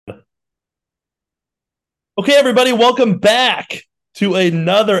Okay, everybody, welcome back to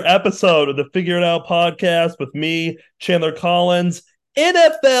another episode of the Figure It Out podcast with me, Chandler Collins.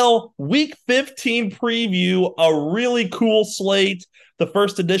 NFL Week 15 preview, a really cool slate. The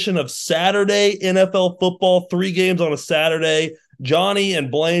first edition of Saturday NFL football, 3 games on a Saturday. Johnny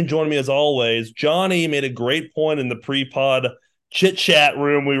and Blaine join me as always. Johnny made a great point in the pre-pod chit chat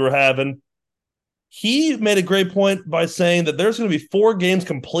room we were having. He made a great point by saying that there's going to be 4 games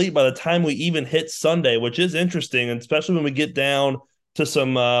complete by the time we even hit Sunday, which is interesting, and especially when we get down to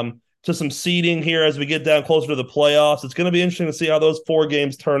some seeding here as we get down closer to the playoffs. It's going to be interesting to see how those 4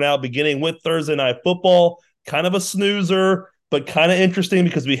 games turn out, beginning with Thursday night football. Kind of a snoozer, but kind of interesting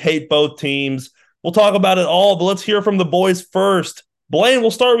because we hate both teams. We'll talk about it all, but let's hear from the boys first. Blaine,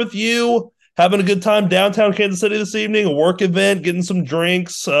 we'll start with you. Having a good time downtown Kansas City this evening, a work event, getting some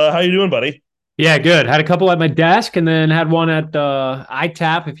drinks. How you doing, buddy? Yeah, good. Had a couple at my desk and then had one at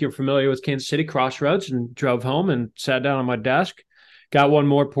ITAP, if you're familiar with Kansas City Crossroads, and drove home and sat down on my desk. Got one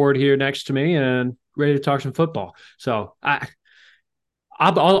more poured here next to me and ready to talk some football. So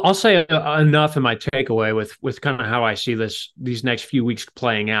I'll say enough in my takeaway with kind of how I see these next few weeks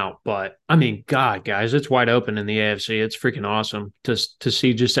playing out. But I mean, God, guys, it's wide open in the AFC. It's freaking awesome to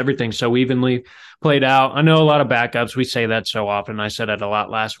see just everything so evenly played out. I know a lot of backups. We say that so often. I said it a lot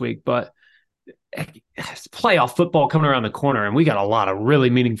last week, but playoff football coming around the corner, and we got a lot of really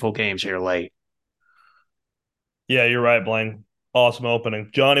meaningful games here late. Yeah, you're right, Blaine. Awesome opening.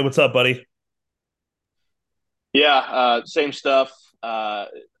 Johnny, what's up, buddy? Yeah, same stuff.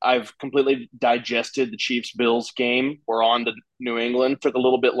 I've completely digested the Chiefs Bills game. We're on to New England. Took a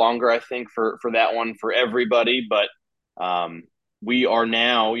little bit longer, I think, for that one for everybody, but we are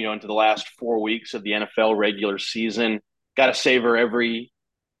now, into the last 4 weeks of the NFL regular season. Got to savor every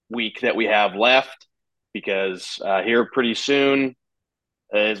week that we have left because here pretty soon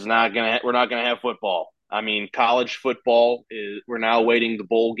is not gonna we're not gonna have football. I mean, college football is we're now awaiting the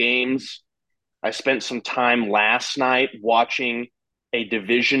bowl games. I spent some time last night watching a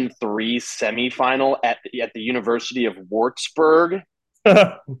Division III semifinal at the University of Würzburg.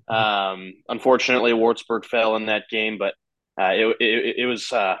 Unfortunately, Würzburg fell in that game, but it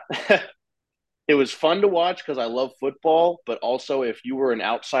was it was fun to watch because I love football. But also, if you were an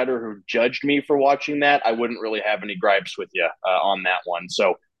outsider who judged me for watching that, I wouldn't really have any gripes with you on that one.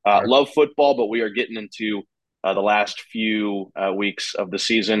 So, love football, but we are getting into the last few weeks of the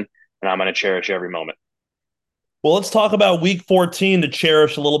season, and I'm going to cherish every moment. Well, let's talk about week 14 to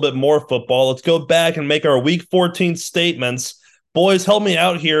cherish a little bit more football. Let's go back and make our week 14 statements. Boys, help me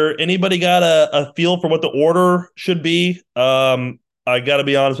out here. Anybody got a feel for what the order should be? I got to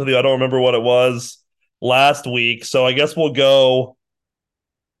be honest with you. I don't remember what it was last week. So I guess let's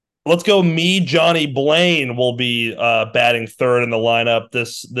go me, Johnny, Blaine will be batting third in the lineup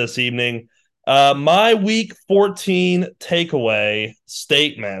this evening. My week 14 takeaway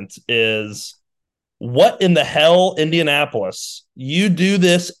statement is, what in the hell, Indianapolis? You do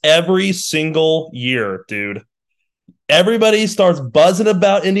this every single year, dude. Everybody starts buzzing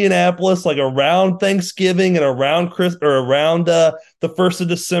about Indianapolis like around Thanksgiving and around the 1st of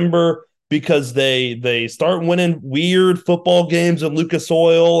December because they start winning weird football games in Lucas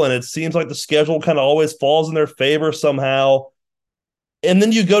Oil, and it seems like the schedule kind of always falls in their favor somehow. And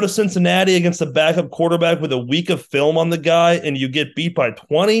then you go to Cincinnati against the backup quarterback with a week of film on the guy, and you get beat by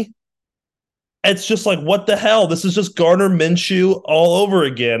 20. It's just like, what the hell? This is just Gardner Minshew all over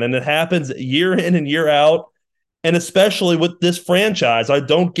again. And it happens year in and year out. And especially with this franchise, I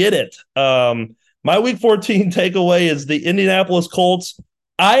don't get it. My week 14 takeaway is the Indianapolis Colts.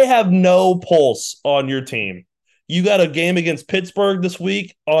 I have no pulse on your team. You got a game against Pittsburgh this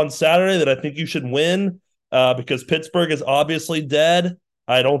week on Saturday that I think you should win because Pittsburgh is obviously dead.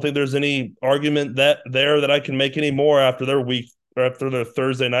 I don't think there's any argument that I can make anymore after their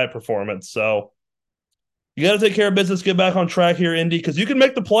Thursday night performance. So you got to take care of business, get back on track here, Indy, because you can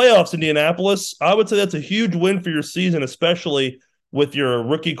make the playoffs, Indianapolis. I would say that's a huge win for your season, especially with your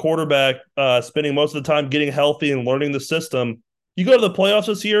rookie quarterback spending most of the time getting healthy and learning the system. You go to the playoffs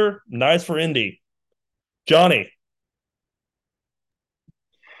this year, nice for Indy. Johnny.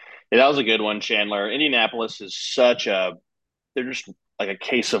 Yeah, that was a good one, Chandler. Indianapolis is they're just like a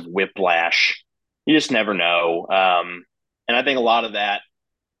case of whiplash. You just never know. And I think a lot of that,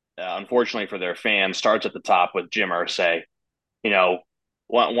 unfortunately for their fans, starts at the top with Jim Irsay. You know,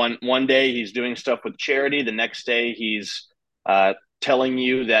 one day he's doing stuff with charity. The next day he's telling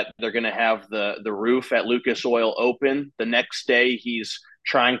you that they're going to have the roof at Lucas Oil open. The next day he's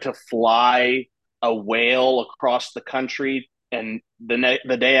trying to fly a whale across the country, and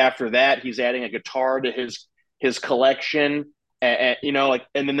the day after that he's adding a guitar to his collection. And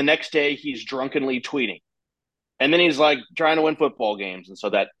then the next day he's drunkenly tweeting. And then he's like trying to win football games. And so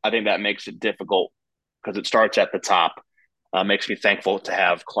that I think that makes it difficult because it starts at the top. Makes me thankful to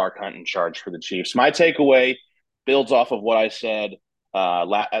have Clark Hunt in charge for the Chiefs. My takeaway builds off of what I said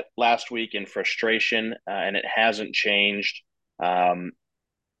last week in frustration, and it hasn't changed. Um,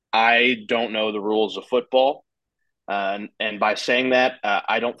 I don't know the rules of football. And by saying that,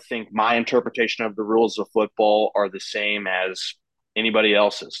 I don't think my interpretation of the rules of football are the same as anybody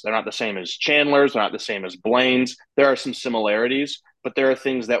else's. They're not the same as Chandler's. They're not the same as Blaine's. There are some similarities, but there are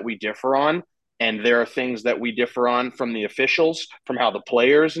things that we differ on. And there are things that we differ on from the officials, from how the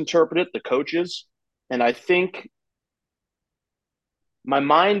players interpret it, the coaches. And I think my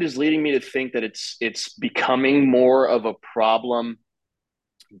mind is leading me to think that it's becoming more of a problem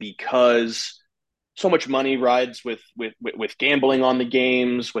because so much money rides with gambling on the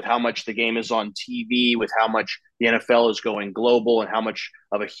games, with how much the game is on TV, with how much the NFL is going global and how much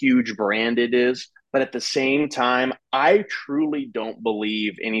of a huge brand it is. But at the same time, I truly don't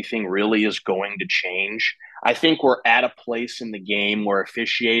believe anything really is going to change. I think we're at a place in the game where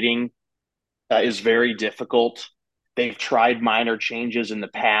officiating is very difficult. They've tried minor changes in the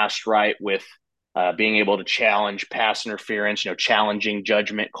past, right, with being able to challenge pass interference, challenging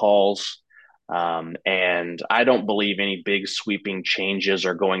judgment calls. And I don't believe any big sweeping changes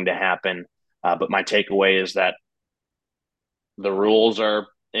are going to happen. But my takeaway is that the rules are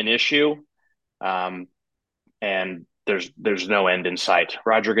an issue, um, and there's no end in sight.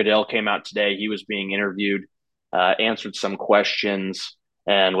 Roger Goodell came out today. He was being interviewed, answered some questions,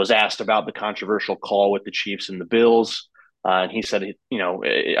 and was asked about the controversial call with the Chiefs and the Bills. And he said,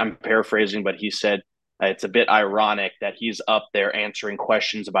 I'm paraphrasing, but he said it's a bit ironic that he's up there answering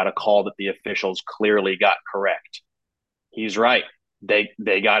questions about a call that the officials clearly got correct. He's right. They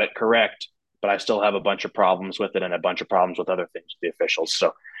got it correct, but I still have a bunch of problems with it and a bunch of problems with other things with the officials.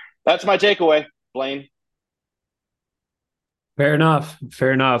 So that's my takeaway, Blaine. Fair enough.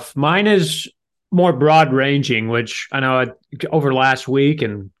 Fair enough. Mine is more broad ranging, which I know over last week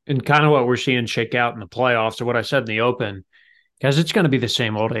and kind of what we're seeing shake out in the playoffs or what I said in the open, because it's going to be the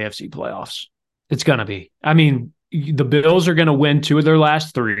same old AFC playoffs. It's going to be. I mean, the Bills are going to win 2 of their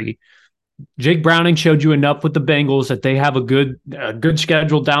last 3. Jake Browning showed you enough with the Bengals that they have a good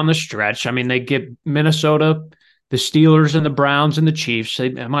schedule down the stretch. I mean, they get Minnesota, the Steelers, and the Browns and the Chiefs.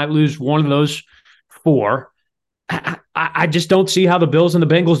 They might lose one of those 4. I just don't see how the Bills and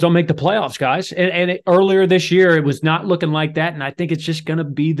the Bengals don't make the playoffs, guys. And earlier this year, it was not looking like that. And I think it's just going to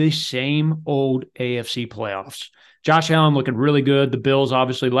be the same old AFC playoffs. Josh Allen looking really good. The Bills,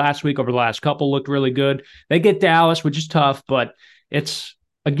 obviously, last week over the last couple looked really good. They get Dallas, which is tough, but it's,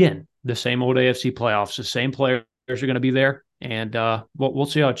 again, the same old AFC playoffs. The same players are going to be there. And we'll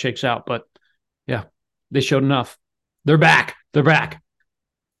see how it shakes out. But, yeah, they showed enough. They're back. They're back.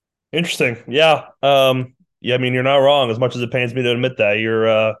 Interesting. Yeah. Yeah, I mean, you're not wrong. As much as it pains me to admit that,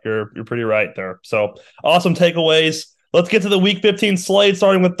 you're pretty right there. So awesome takeaways. Let's get to the Week 15 slate,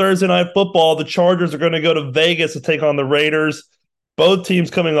 starting with Thursday Night Football. The Chargers are going to go to Vegas to take on the Raiders. Both teams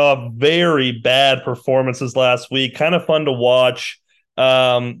coming off very bad performances last week. Kind of fun to watch.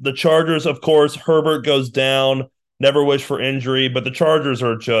 The Chargers, of course, Herbert goes down. Never wish for injury, but the Chargers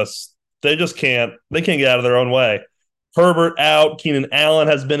are they can't get out of their own way. Herbert out. Keenan Allen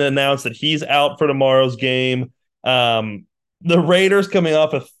has been announced that he's out for tomorrow's game. The Raiders coming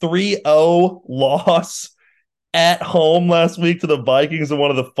off a 3-0 loss at home last week to the Vikings in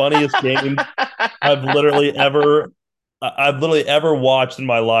one of the funniest games I've literally ever watched in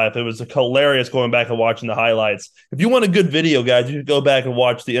my life. It was hilarious going back and watching the highlights. If you want a good video, guys, you should go back and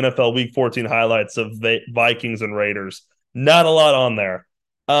watch the NFL Week 14 highlights of Vikings and Raiders. Not a lot on there.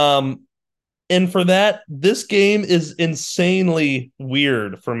 And for that, this game is insanely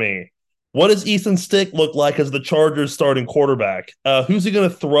weird for me. What does Easton Stick look like as the Chargers starting quarterback? Who's he going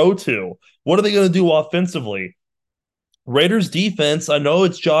to throw to? What are they going to do offensively? Raiders defense, I know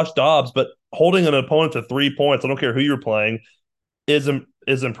it's Josh Dobbs, but holding an opponent to 3 points, I don't care who you're playing, is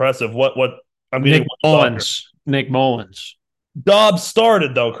impressive. What I'm getting Nick Mullins. Dobbs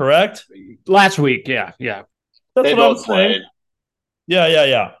started though, correct? Last week, yeah. That's they what I'm both saying. played.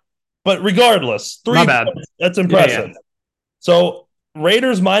 Yeah. But regardless, 3 My bad. points, that's impressive. Yeah. So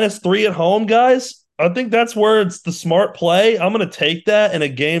Raiders -3 at home, guys. I think that's where it's the smart play. I'm going to take that in a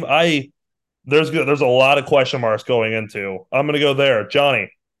game there's a lot of question marks going into. I'm going to go there.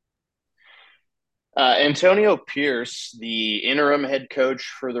 Johnny. Antonio Pierce, the interim head coach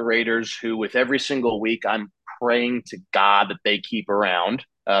for the Raiders, who with every single week I'm praying to God that they keep around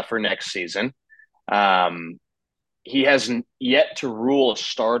for next season. He hasn't yet to rule a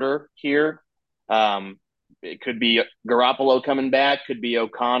starter here. It could be Garoppolo coming back, could be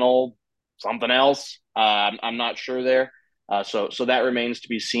O'Connell, something else. I'm not sure there. So that remains to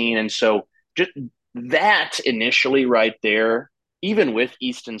be seen. And so just that initially right there, even with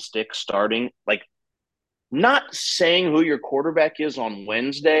Easton Stick starting, like not saying who your quarterback is on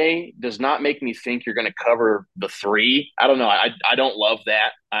Wednesday does not make me think you're going to cover the 3. I don't know. I don't love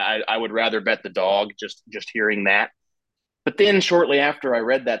that. I would rather bet the dog just hearing that. But then shortly after I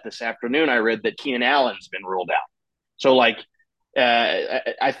read that this afternoon, I read that Keenan Allen's been ruled out. So like,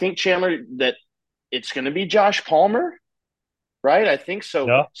 I think Chandler that it's going to be Josh Palmer, right? I think so.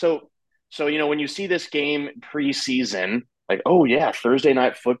 Yeah. So when you see this game preseason, like, oh yeah, Thursday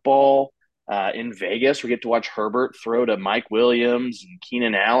night football in Vegas, we get to watch Herbert throw to Mike Williams and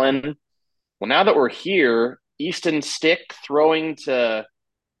Keenan Allen. Well, now that we're here, Easton Stick throwing to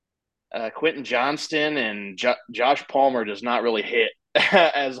Quentin Johnston and Josh Palmer does not really hit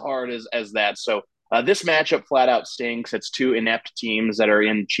as hard as that. So this matchup flat out stinks. It's 2 inept teams that are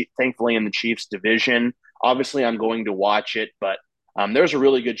thankfully in the Chiefs division. Obviously, I'm going to watch it, but there's a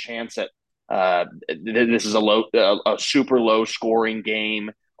really good chance that this is a super low scoring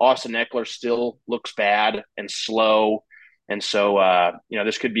game. Austin Eckler still looks bad and slow. And so,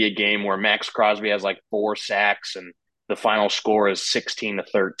 this could be a game where Max Crosby has like 4 sacks and the final score is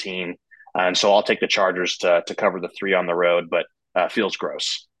 16-13. And so I'll take the Chargers to cover the 3 on the road, but feels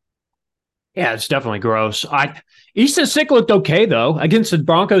gross. Yeah, it's definitely gross. Easton Stick looked okay, though, against the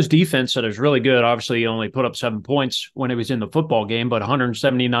Broncos defense that is really good. Obviously, he only put up 7 points when he was in the football game, but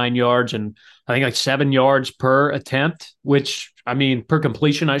 179 yards and I think like 7 yards per attempt, per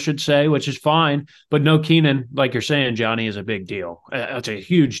completion, I should say, which is fine. But no Keenan, like you're saying, Johnny, is a big deal. It's a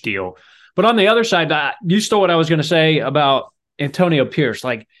huge deal. But on the other side, you stole what I was going to say about Antonio Pierce.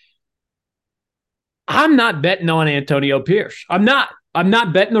 Like, I'm not betting on Antonio Pierce. I'm not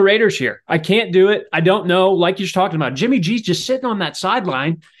betting the Raiders here. I can't do it. I don't know. Like you're talking about, Jimmy G's just sitting on that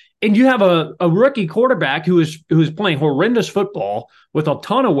sideline, and you have a rookie quarterback who is playing horrendous football with a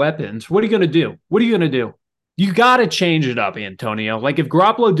ton of weapons. What are you going to do? What are you going to do? You got to change it up, Antonio. Like, if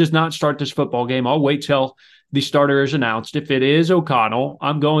Garoppolo does not start this football game, I'll wait till the starter is announced. If it is O'Connell,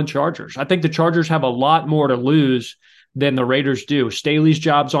 I'm going Chargers. I think the Chargers have a lot more to lose than the Raiders do. Staley's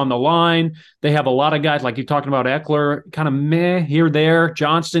job's on the line. They have a lot of guys, like you're talking about Eckler, kind of meh here, there.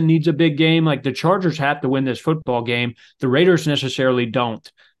 Johnston needs a big game. Like, the Chargers have to win this football game. The Raiders necessarily don't.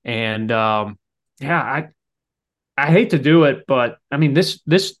 And I hate to do it, but I mean, this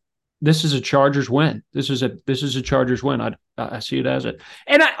is a Chargers win. This is a Chargers win. I see it as it.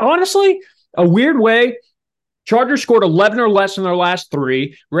 And honestly, a weird way, Chargers scored 11 or less in their last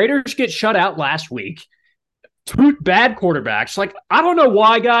 3. Raiders get shut out last week. 2 bad quarterbacks. Like, I don't know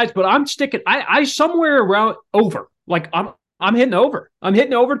why, guys, but I'm sticking. I somewhere around over. Like, I'm hitting over. I'm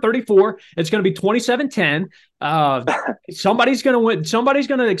hitting over 34. It's going to be 27-10. Somebody's going to win. Somebody's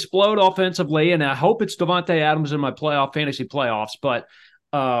going to explode offensively, and I hope it's Devontae Adams in my fantasy playoffs. But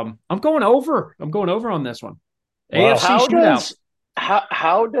I'm going over. I'm going over on this one. Wow. AFC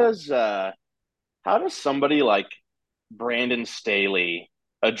shootout. How does somebody like Brandon Staley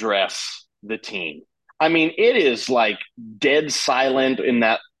address the team? I mean, it is like dead silent in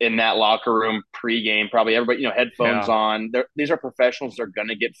that locker room pregame. Probably everybody, headphones on. These are professionals. They're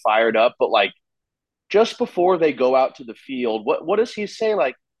gonna get fired up. But like, just before they go out to the field, what does he say?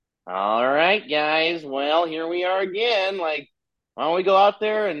 Like, all right, guys, well, here we are again. Like, why don't we go out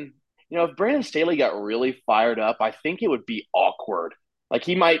there and if Brandon Staley got really fired up, I think it would be awkward. Like,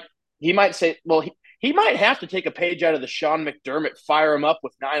 he might say, well, he might have to take a page out of the Sean McDermott fire him up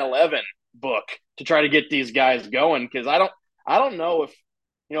with 9/11 book to try to get these guys going, because I don't know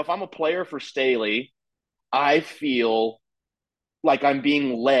if I'm a player for Staley, I feel like I'm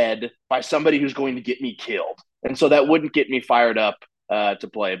being led by somebody who's going to get me killed, and so that wouldn't get me fired up to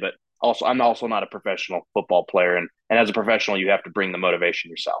play. But also, I'm also not a professional football player, and as a professional, you have to bring the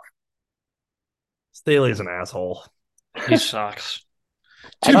motivation yourself. Staley's an asshole. He sucks.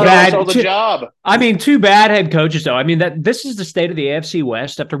 Too bad. Job. I mean, too bad head coaches, though. I mean, this is the state of the AFC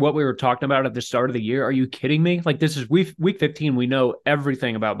West after what we were talking about at the start of the year. Are you kidding me? Like, this is week 15. We know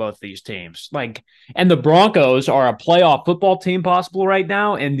everything about both these teams. Like, and the Broncos are a playoff football team possible right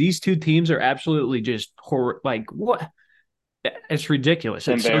now, and these two teams are absolutely just like, what? It's ridiculous.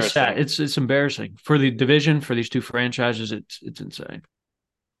 It's so sad. It's embarrassing for the division, for these two franchises. It's insane.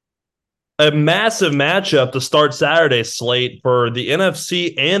 A massive matchup to start Saturday's slate for the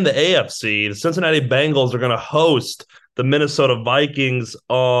NFC and the AFC. The Cincinnati Bengals are going to host the Minnesota Vikings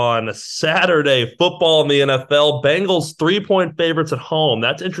on Saturday. Football in the NFL. Bengals 3-point favorites at home.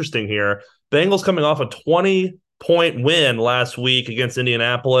 That's interesting here. Bengals coming off a 20-point win last week against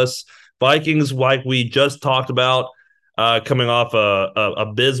Indianapolis. Vikings, like we just talked about, coming off a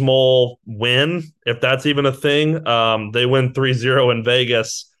abysmal win, if that's even a thing. They win 3-0 in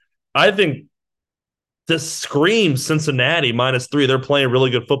Vegas. I think this screams Cincinnati -3. They're playing really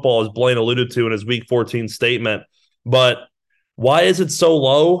good football, as Blaine alluded to in his Week 14 statement. But why is it so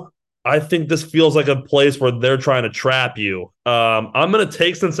low? I think this feels like a place where they're trying to trap you. I'm going to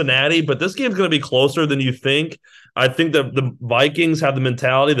take Cincinnati, but this game's going to be closer than you think. I think that the Vikings have the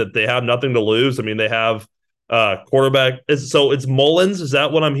mentality that they have nothing to lose. I mean, they have quarterback. So it's Mullins. Is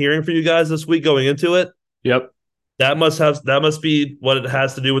that what I'm hearing for you guys this week going into it? Yep. That must be what it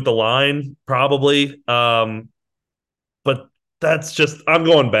has to do with the line, probably. But that's just I'm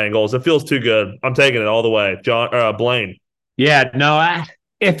going Bengals. It feels too good. I'm taking it all the way. Blaine. Yeah, no,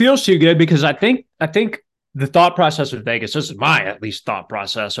 it feels too good because I think the thought process of Vegas, this is my at least thought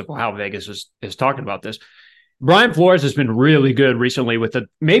process of how Vegas is talking about this. Brian Flores has been really good recently with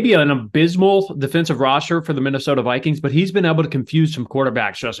maybe an abysmal defensive roster for the Minnesota Vikings, but he's been able to confuse some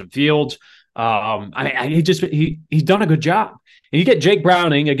quarterbacks. Justin Fields, he's done a good job. And you get Jake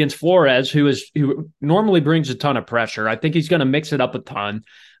Browning against Flores, who normally brings a ton of pressure. I think he's going to mix it up a ton.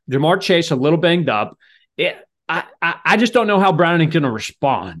 Jamar Chase a little banged up. I just don't know how Browning's going to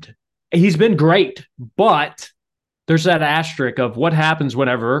respond. He's been great, but there's that asterisk of what happens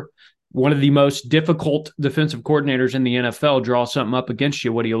whenever one of the most difficult defensive coordinators in the NFL draws something up against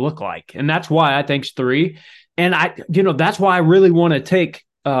you. What do you look like? And that's why I think it's 3. And that's why I really want to take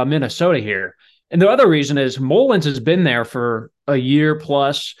Minnesota here. And the other reason is Mullins has been there for a year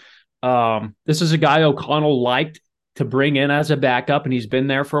plus. This is a guy O'Connell liked to bring in as a backup, and he's been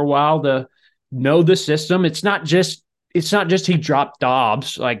there for a while to know the system. It's not just he dropped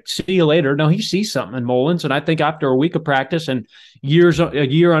Dobbs, like, see you later. No, he sees something in Mullins. And I think after a week of practice and a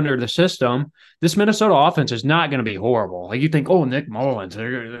year under the system, this Minnesota offense is not going to be horrible. Like, you think, oh, Nick Mullins,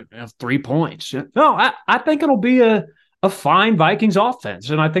 they're going to have 3 points. No, I think it'll be a fine Vikings offense,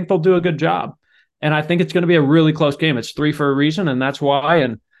 and I think they'll do a good job. And I think it's going to be a really close game. It's 3 for a reason, and that's why.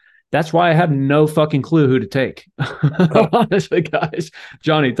 And that's why I have no fucking clue who to take. Honestly, guys.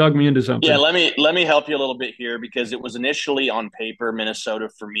 Johnny, talk me into something. Yeah, let me help you a little bit here, because it was initially on paper Minnesota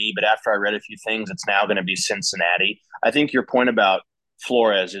for me, but after I read a few things, it's now going to be Cincinnati. I think your point about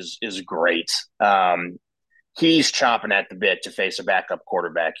Flores is great. He's chomping at the bit to face a backup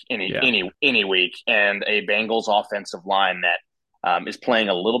quarterback any week, and a Bengals offensive line that is playing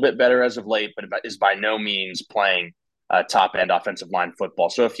a little bit better as of late, but is by no means playing top-end offensive line football.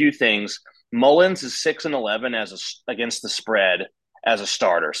 So a few things. Mullins is 6-11 against the spread as a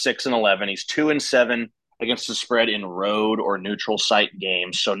starter. 6-11. He's 2-7 against the spread in road or neutral site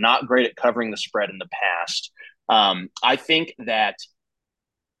games. So not great at covering the spread in the past. I think that,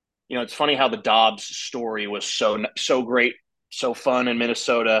 it's funny how the Dobbs story was so great, so fun in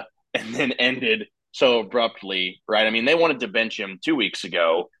Minnesota, and then ended so abruptly, right? I mean, they wanted to bench him 2 weeks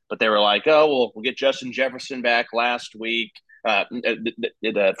ago, but they were like, oh, well, we'll get Justin Jefferson back last week for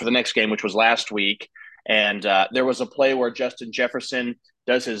the next game, which was last week. And there was a play where Justin Jefferson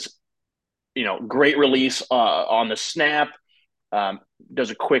does his, great release on the snap, does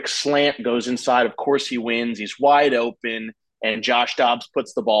a quick slant, goes inside. Of course, he wins. He's wide open, and Josh Dobbs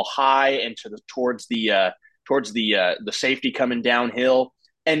puts the ball high and towards the safety coming downhill,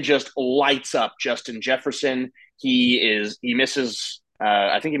 and just lights up Justin Jefferson. He misses.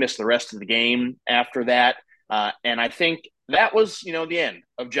 I think he missed the rest of the game after that. And I think that was, the end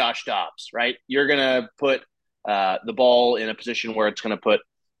of Josh Dobbs, right? You're going to put the ball in a position where it's going to put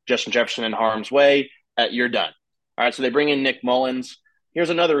Justin Jefferson in harm's way. You're done. All right, so they bring in Nick Mullins. Here's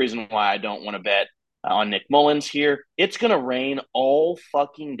another reason why I don't want to bet on Nick Mullins here. It's going to rain all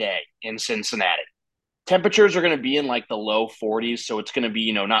fucking day in Cincinnati. Temperatures are going to be in like the low 40s, so it's going to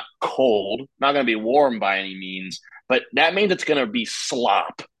be, not cold, not going to be warm by any means, but that means it's going to be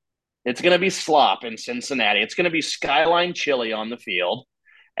slop. It's going to be slop in Cincinnati. It's going to be skyline chili on the field,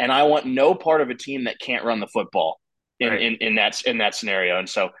 and I want no part of a team that can't run the football in that scenario. And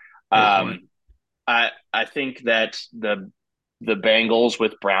so I think that the Bengals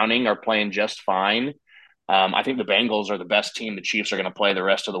with Browning are playing just fine. I think the Bengals are the best team the Chiefs are going to play the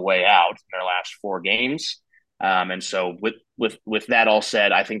rest of the way out in their last 4 games. And so with that all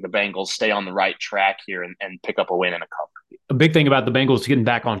said, I think the Bengals stay on the right track here and pick up a win and a cover. A big thing about the Bengals getting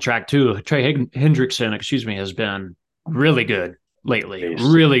back on track too. Trey Hendrickson, has been really good lately.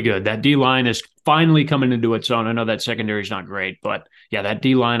 Really good. That D-line is finally coming into its own. I know that secondary is not great, but yeah, that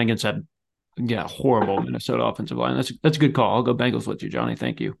D-line against that horrible Minnesota offensive line. That's a good call. I'll go Bengals with you, Johnny.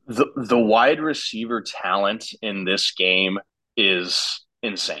 Thank you. The wide receiver talent in this game is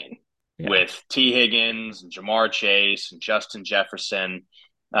insane. Yeah. With T. Higgins and Jamar Chase and Justin Jefferson.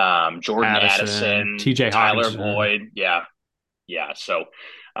 Jordan Addison, TJ Tyler Hawkinson. Boyd. Yeah. Yeah. So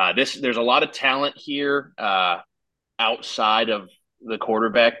there's a lot of talent here outside of the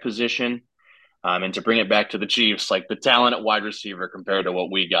quarterback position. And to bring it back to the Chiefs, like the talent at wide receiver compared to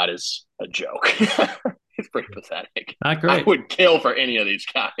what we got is a joke. It's pretty pathetic. Not great. I would kill for any of these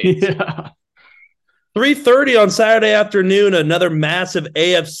guys. Yeah. 3:30 on Saturday afternoon, another massive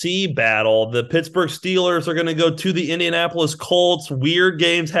AFC battle. The Pittsburgh Steelers are going to go to the Indianapolis Colts. Weird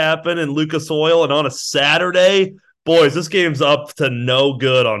games happen in Lucas Oil, and on a Saturday, boys, this game's up to no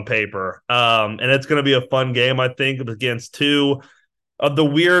good on paper. And it's going to be a fun game, I think, against two of the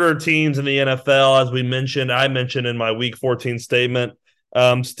weirder teams in the NFL, as I mentioned in my Week 14 statement.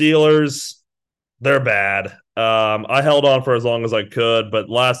 Steelers, they're bad. I held on for as long as I could, but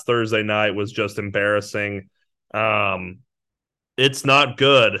last Thursday night was just embarrassing. It's not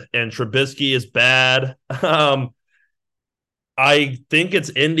good, and Trubisky is bad. I think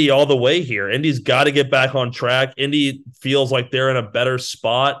it's Indy all the way here. Indy's got to get back on track. Indy feels like they're in a better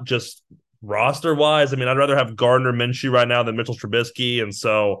spot just roster-wise. I mean, I'd rather have Gardner Minshew right now than Mitchell Trubisky, and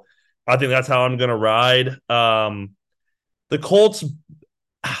so I think that's how I'm going to ride. The Colts,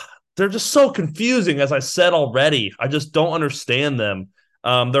 they're just so confusing, as I said already. I just don't understand them.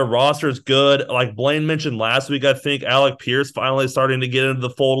 Their roster is good. Like Blaine mentioned last week, I think Alec Pierce finally starting to get into the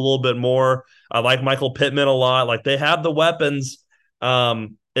fold a little bit more. I like Michael Pittman a lot. Like they have the weapons.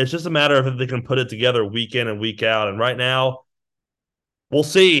 It's just a matter of if they can put it together week in and week out. And right now, we'll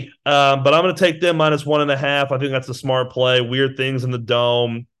see. But I'm going to take them -1.5. I think that's a smart play. Weird things in the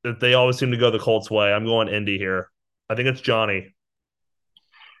dome. They always seem to go the Colts way. I'm going Indy here. I think it's Johnny.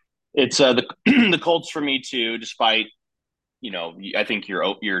 It's the Colts for me too. Despite I think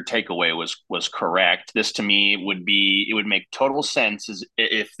your takeaway was correct. This to me it would make total sense as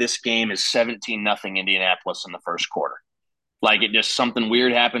if this game is 17-0 Indianapolis in the first quarter. Like it just something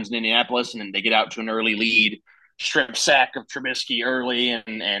weird happens in Indianapolis and then they get out to an early lead, strip sack of Trubisky early,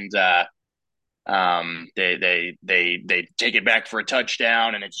 and they take it back for a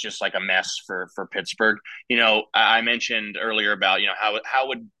touchdown, and it's just like a mess for Pittsburgh. I mentioned earlier about how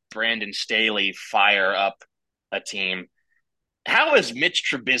would Brandon Staley fire up a team. How is Mitch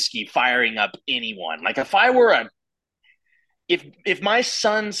Trubisky firing up anyone? Like if my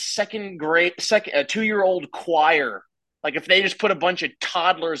son's second 2-year-old choir, like if they just put a bunch of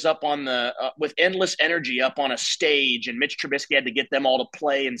toddlers up on the with endless energy up on a stage, and Mitch Trubisky had to get them all to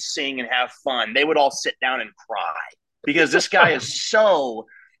play and sing and have fun, they would all sit down and cry because this guy is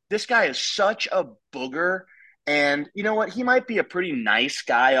such a booger. And you know what? He might be a pretty nice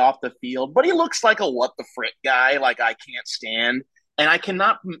guy off the field, but he looks like a what the frick guy, like I can't stand. And I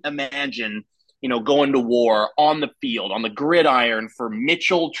cannot imagine, going to war on the field, on the gridiron for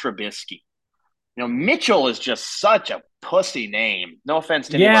Mitchell Trubisky. Mitchell is just such a pussy name. No offense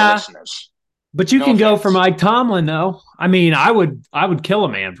to any of our listeners. But you can go for Mike Tomlin, though. I mean, I would kill a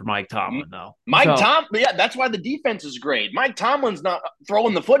man for Mike Tomlin, though. Yeah, that's why the defense is great. Mike Tomlin's not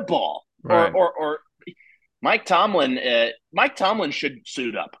throwing the football, right. or Mike Tomlin should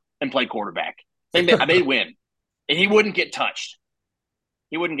suit up and play quarterback. They win, and he wouldn't get touched.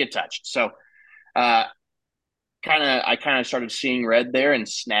 So, I kind of started seeing red there and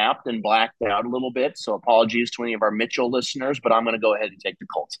snapped and blacked out a little bit. So apologies to any of our Mitchell listeners, but I'm going to go ahead and take the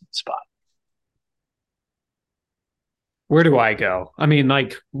Colts in the spot. Where do I go? I mean,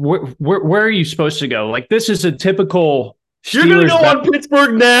 like, where are you supposed to go? Like, this is a typical Steelers. You're going to go on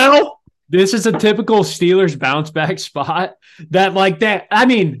Pittsburgh now? This is a typical Steelers bounce back spot that. I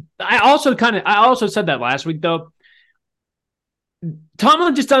mean, I also said that last week, though.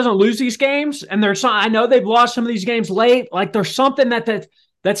 Tomlin just doesn't lose these games, and I know they've lost some of these games late. Like there's something that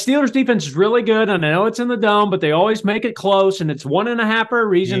Steelers defense is really good, and I know it's in the dome, but they always make it close, and it's 1.5 for a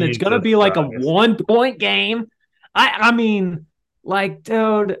reason. It's going to be like a 1-point game. I mean, like,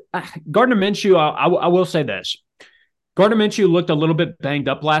 dude, Gardner Minshew. I will say this: Gardner Minshew looked a little bit banged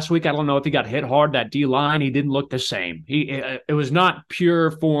up last week. I don't know if he got hit hard. That D line, he didn't look the same. It was not pure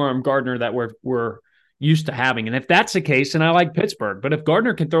form Gardner that we're used to having. And if that's the case, then I like Pittsburgh. But if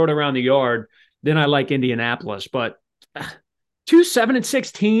Gardner can throw it around the yard, then I like Indianapolis. But 2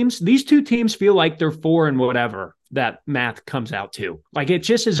 7-6 teams, these two teams feel like they're 4 and whatever that math comes out to. Like it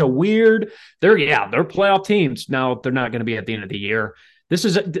just is a weird, they're playoff teams. Now they're not going to be at the end of the year. This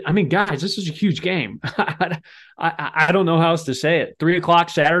is, guys, this is a huge game. I don't know how else to say it. 3:00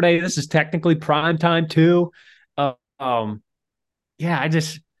 Saturday. This is technically prime time too.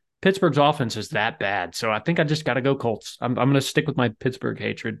 Pittsburgh's offense is that bad. So I think I just got to go Colts. I'm going to stick with my Pittsburgh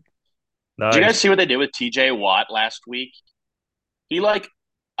hatred. Nice. Did you guys see what they did with TJ Watt last week? He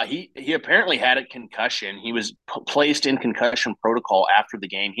He apparently had a concussion. He was placed in concussion protocol after the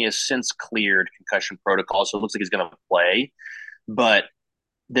game. He has since cleared concussion protocol, so it looks like he's going to play. But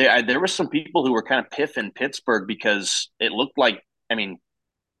there were some people who were kind of piffing Pittsburgh because it looked like, I mean,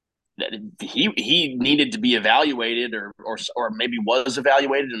 he needed to be evaluated or maybe was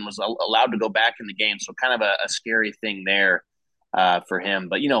evaluated and was allowed to go back in the game. So kind of a scary thing there for him.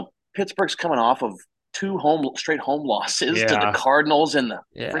 But Pittsburgh's coming off of two straight home losses to the Cardinals and the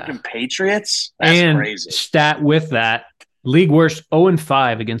freaking Patriots. That's crazy. Stat with that, league worst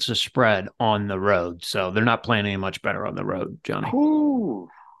 0-5 against the spread on the road. So they're not playing any much better on the road, Johnny. Ooh.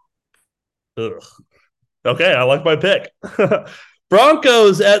 Ugh. Okay, I like my pick.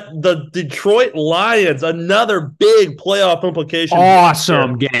 Broncos at the Detroit Lions, another big playoff implication.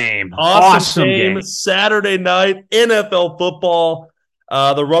 Awesome game. Awesome game. Saturday night, NFL football.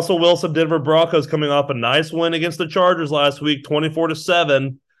 The Russell Wilson Denver Broncos coming off a nice win against the Chargers last week,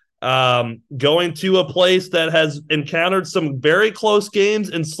 24-7. Going to a place that has encountered some very close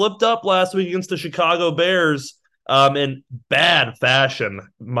games and slipped up last week against the Chicago Bears in bad fashion,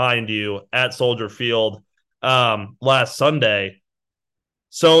 mind you, at Soldier Field last Sunday.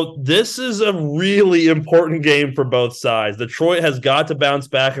 So this is a really important game for both sides. Detroit has got to bounce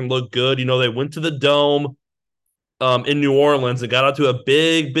back and look good. They went to the Dome in New Orleans and got out to a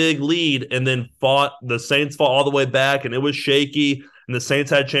big, big lead and then the Saints fought all the way back, and it was shaky, and the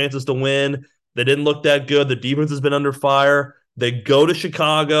Saints had chances to win. They didn't look that good. The defense has been under fire. They go to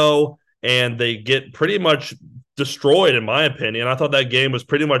Chicago, and they get pretty much destroyed, in my opinion. I thought that game was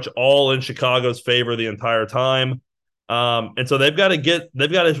pretty much all in Chicago's favor the entire time. And so they've got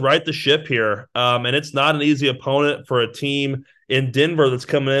to right the ship here. And it's not an easy opponent for a team in Denver that's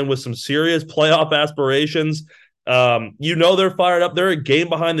coming in with some serious playoff aspirations. They're fired up. They're a game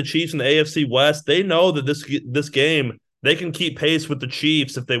behind the Chiefs in the AFC West. They know that this game, they can keep pace with the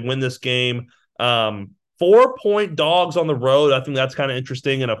Chiefs if they win this game. 4-point dogs on the road. I think that's kind of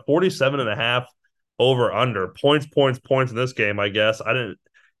interesting. And a 47.5 over under points in this game, I guess.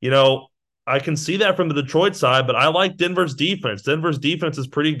 I can see that from the Detroit side, but I like Denver's defense. Denver's defense is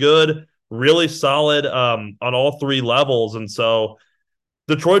pretty good, really solid on all three levels. And so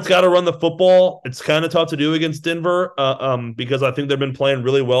Detroit's got to run the football. It's kind of tough to do against Denver because I think they've been playing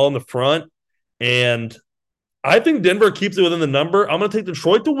really well in the front. And I think Denver keeps it within the number. I'm going to take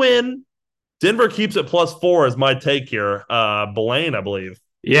Detroit to win. Denver keeps it +4 is my take here. Blaine, I believe.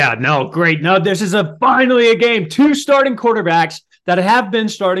 Yeah, no, great. No, this is finally a game. Two starting quarterbacks that have been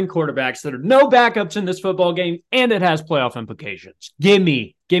starting quarterbacks that are no backups in this football game, and it has playoff implications.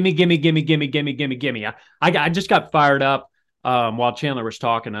 Gimme. I just got fired up while Chandler was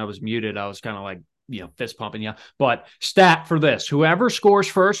talking. I was muted. I was kind of like, fist pumping you. But stat for this, whoever scores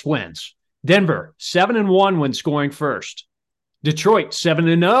first wins. Denver, 7-1 when scoring first. Detroit,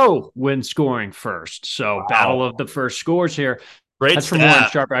 7-0 when scoring first. So wow. Battle of the first scores here. Great That's stat. from Warren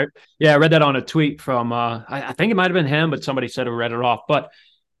Sharp, right? Yeah, I read that on a tweet from, I think it might have been him, but somebody said who read it off. But,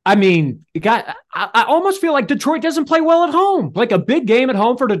 I mean, I almost feel like Detroit doesn't play well at home. Like a big game at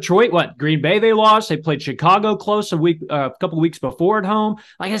home for Detroit. What, Green Bay they lost. They played Chicago close a couple of weeks before at home.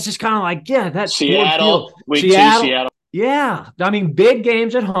 Like, it's just kind of like, yeah, that's Seattle. Week 2, Seattle. Yeah. I mean, big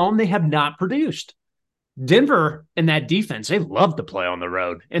games at home they have not produced. Denver and that defense, they love to play on the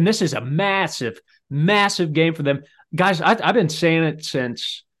road. And this is a massive, massive game for them. Guys, I've been saying it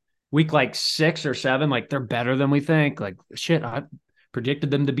since week 6 or 7. Like, they're better than we think. Like, shit, I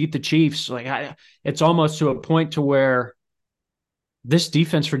predicted them to beat the Chiefs. Like, it's almost to a point to where this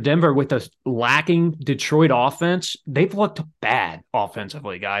defense for Denver with a lacking Detroit offense, they've looked bad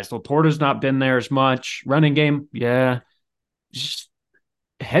offensively, guys. Laporta's not been there as much. Running game, yeah, just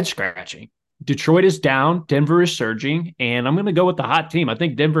head-scratching. Detroit is down. Denver is surging. And I'm going to go with the hot team. I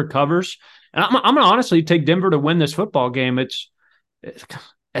think Denver covers. And I'm going to honestly take Denver to win this football game. It's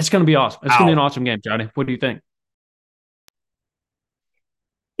going to be awesome. It's going to be an awesome game, Johnny. What do you think?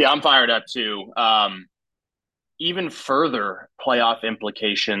 Yeah, I'm fired up too. Even further playoff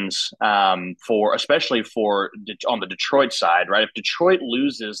implications especially on the Detroit side, right? If Detroit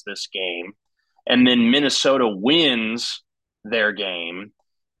loses this game and then Minnesota wins their game,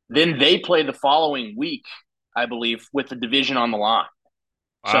 then they play the following week, I believe, with the division on the line.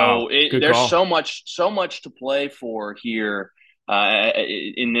 Wow, so there's so much to play for here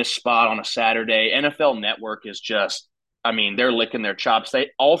in this spot on a Saturday. NFL Network is just, I mean, they're licking their chops.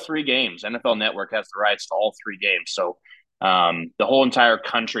 All 3 games. NFL Network has the rights to all 3 games. So the whole entire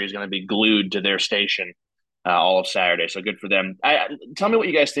country is going to be glued to their station all of Saturday. So good for them. Tell me what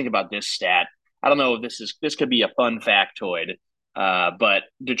you guys think about this stat. I don't know if this could be a fun factoid. But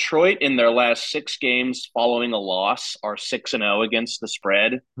Detroit in their last 6 games following a loss are 6-0 against the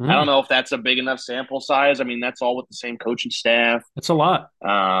spread. I don't know if that's a big enough sample size. I mean, that's all with the same coaching staff. That's a lot.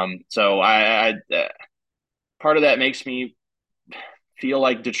 So I part of that makes me feel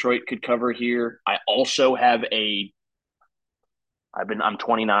like Detroit could cover here. I also have I'm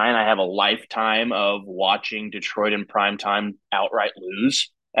 29. I have a lifetime of watching Detroit in primetime outright lose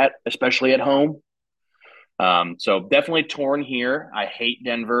especially at home. So definitely torn here. I hate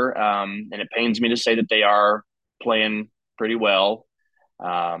Denver, and it pains me to say that they are playing pretty well.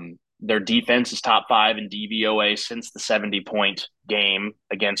 Their defense is top 5 in DVOA since the 70-point game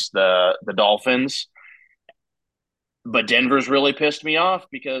against the Dolphins. But Denver's really pissed me off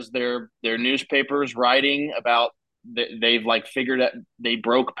because their newspapers writing about they've like figured out they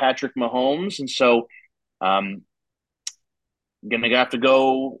broke Patrick Mahomes, and so gonna have to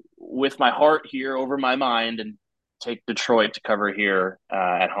go with my heart here over my mind and take Detroit to cover here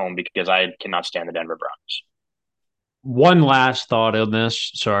at home because I cannot stand the Denver Broncos. One last thought on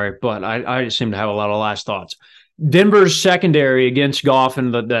this. Sorry, but I seem to have a lot of last thoughts. Denver's secondary against Goff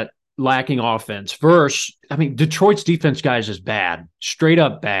and that lacking offense. Versus, I mean, Detroit's defense, guys, is bad. Straight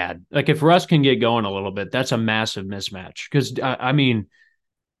up bad. Like, if Russ can get going a little bit, that's a massive mismatch. Because, I mean,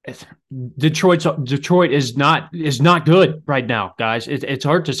 Detroit is not good right now, guys. It's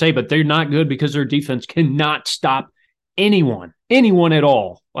hard to say, but they're not good because their defense cannot stop anyone at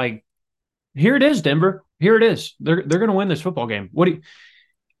all. Like, here it is, Denver. Here it is. They're going to win this football game. What do you?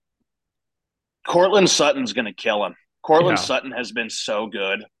 Cortland Sutton's going to kill him. Cortland Sutton has been so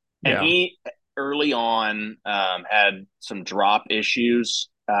good, and he early on had some drop issues.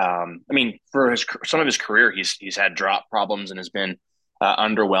 I mean, for some of his career, he's had drop problems and has been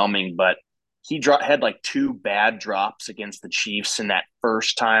underwhelming, but he had like 2 bad drops against the Chiefs in that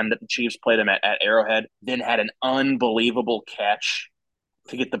first time that the Chiefs played him at Arrowhead, then had an unbelievable catch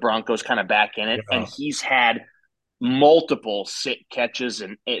to get the Broncos kind of back in it. And he's had multiple sick catches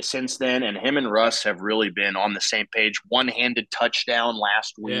since then, and him and Russ have really been on the same page. One-handed touchdown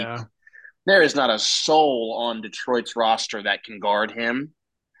last week. Yeah. There is not a soul on Detroit's roster that can guard him.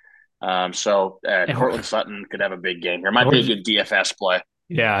 So Cortland Sutton could have a big game here. Might be a good DFS play.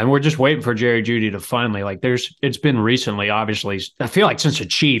 Yeah, and we're just waiting for Jerry Jeudy to finally, like, it's been recently, obviously, I feel like since the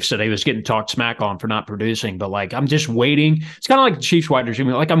Chiefs that he was getting talked smack on for not producing, but like, I'm just waiting. It's kind of like the Chiefs wide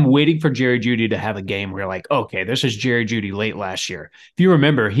receiver. Like, I'm waiting for Jerry Jeudy to have a game where you're like, okay, this is Jerry Jeudy late last year. If you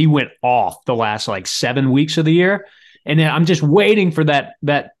remember, he went off the last like 7 weeks of the year. And then I'm just waiting for that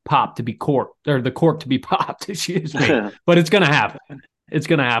pop to be corked, or the cork to be popped, excuse me. But it's going to happen. It's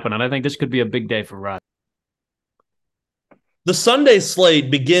going to happen. And I think this could be a big day for Russ. The Sunday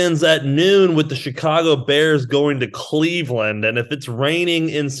slate begins at noon with the Chicago Bears going to Cleveland. And if it's raining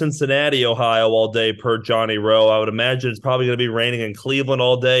in Cincinnati, Ohio all day per Johnny Rowe, I would imagine it's probably going to be raining in Cleveland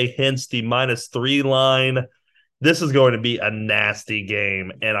all day, hence the -3 line. This is going to be a nasty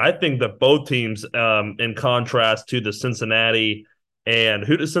game. And I think that both teams, in contrast to the Cincinnati and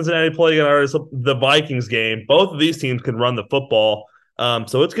who does Cincinnati play against? The Vikings game. Both of these teams can run the football.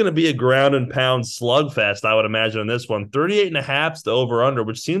 So it's going to be a ground and pound slugfest, I would imagine, in this one. 38.5 is the over-under,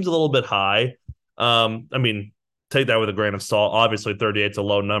 which seems a little bit high. I mean, take that with a grain of salt. Obviously, 38 is a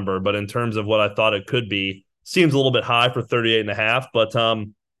low number, but in terms of what I thought it could be, seems a little bit high for 38.5. But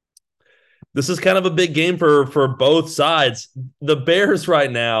this is kind of a big game for both sides. The Bears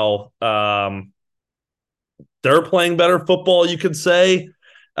right now, they're playing better football, you could say.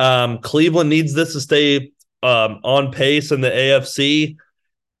 Cleveland needs this to stay on pace in the AFC.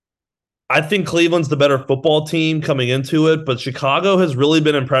 I think Cleveland's the better football team coming into it, but Chicago has really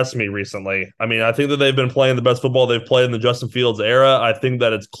been impressing me recently. I mean, I think that they've been playing the best football they've played in the Justin Fields era. I think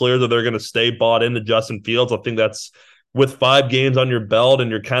that it's clear that they're going to stay bought into Justin Fields. I think that's with 5 games on your belt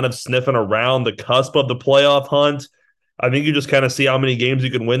and you're kind of sniffing around the cusp of the playoff hunt. I think you just kind of see how many games you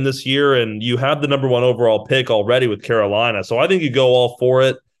can win this year, and you have the number 1 overall pick already with Carolina. So I think you go all for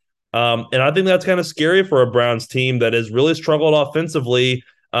it. And I think that's kind of scary for a Browns team that has really struggled offensively.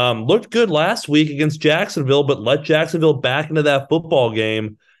 Looked good last week against Jacksonville, but let Jacksonville back into that football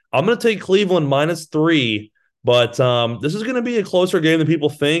game. I'm going to take Cleveland -3, but this is going to be a closer game than people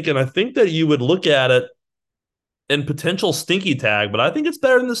think. And I think that you would look at it in potential stinky tag, but I think it's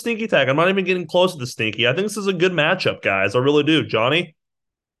better than the stinky tag. I'm not even getting close to the stinky. I think this is a good matchup, guys. I really do. Johnny?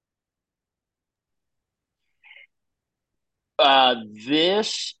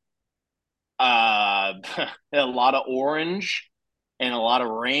 This a lot of orange and a lot of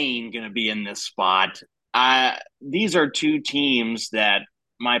rain going to be in this spot. These are 2 teams that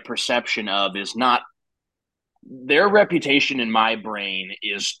my perception of is not their reputation in my brain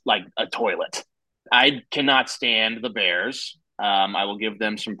is like a toilet. I cannot stand the Bears. I will give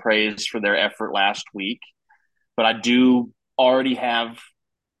them some praise for their effort last week, but I do already have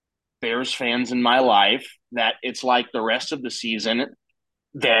Bears fans in my life that it's like the rest of the season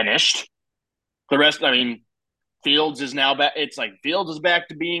vanished. The rest, I mean, Fields is now back. It's like Fields is back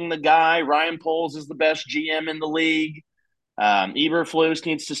to being the guy. Ryan Poles is the best GM in the league. Eberflus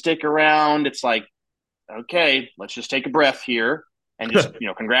needs to stick around. It's like, okay, let's just take a breath here and just,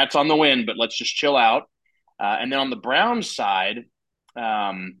 congrats on the win, but let's just chill out. And then on the Browns side,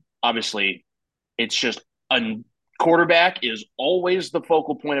 obviously, it's just a quarterback is always the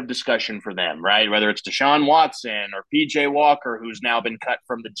focal point of discussion for them, right? Whether it's Deshaun Watson or PJ Walker, who's now been cut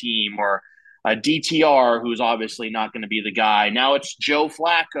from the team, or DTR, who's obviously not going to be the guy. Now it's Joe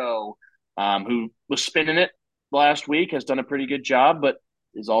Flacco, who was spinning it last week, has done a pretty good job, but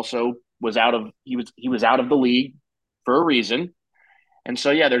is also was out of the league for a reason. And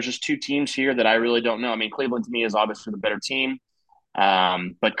so, yeah, there's just two teams here that I really don't know. I mean, Cleveland to me is obviously the better team.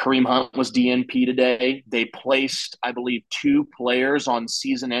 But Kareem Hunt was DNP today. They placed, I believe, 2 players on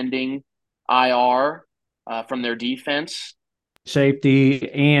season-ending IR from their defense.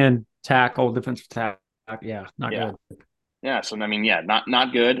 Safety and tackle, defensive tackle. Yeah, not good. Yeah, so, I mean,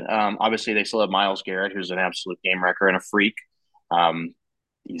 not good. Obviously, they still have Myles Garrett, who's an absolute game wrecker and a freak.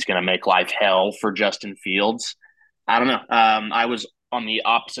 He's going to make life hell for Justin Fields. I don't know. I was on the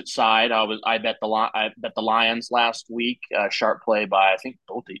opposite side. I bet the Lions last week. Sharp play by, I think,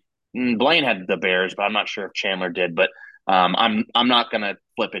 both Blaine had the Bears, but I'm not sure if Chandler did. But I'm not going to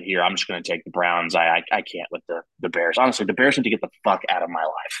flip it here. I'm just going to take the Browns. I can't with the Bears. Honestly, the Bears need to get the fuck out of my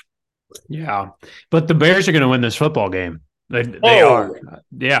life. Yeah, but the Bears are going to win this football game. They are.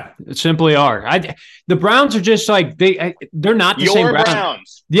 Yeah, simply are. The Browns are just like they're not the same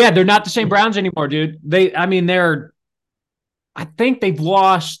Browns. Yeah, they're not the same Browns anymore, dude. I think they've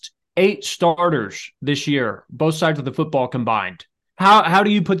lost 8 starters this year, both sides of the football combined. How do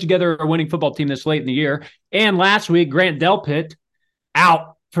you put together a winning football team this late in the year? And last week, Grant Delpit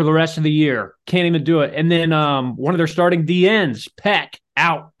out for the rest of the year. Can't even do it. And then one of their starting DNs, Peck,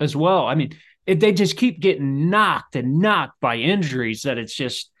 out as well. I mean, they just keep getting knocked by injuries that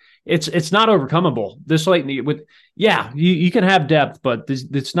it's not overcomable this late in the year. You can have depth, but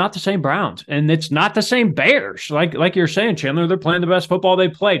it's not the same Browns, and it's not the same Bears. Like you're saying, Chandler, they're playing the best football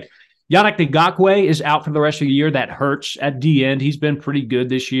they've played. Yannick Ngakoue is out for the rest of the year. That hurts at the end. He's been pretty good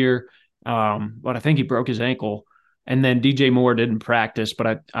this year, but I think he broke his ankle. And then DJ Moore didn't practice,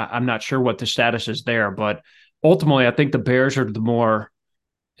 but I'm not sure what the status is there. But ultimately, I think the Bears are the more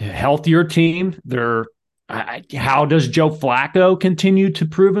healthier team. How does Joe Flacco continue to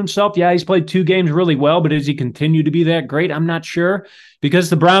prove himself? Yeah, he's played 2 games really well, but does he continue to be that great? I'm not sure, because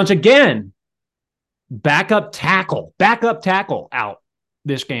the Browns, again, backup tackle out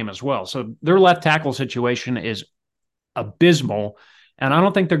this game as well. So their left tackle situation is abysmal, and I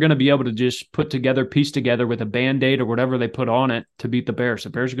don't think they're going to be able to just piece together with a Band-Aid or whatever they put on it to beat the Bears. The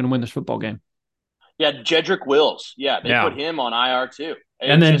Bears are going to win this football game. Yeah, Jedrick Wills. Yeah, they put him on IR too.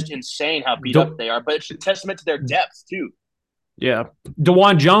 And it's just insane how beat up they are, but it's a testament to their depth too. Yeah.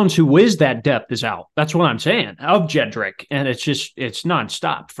 DeJuan Jones, who is that depth, is out. That's what I'm saying, of Jedrick. And it's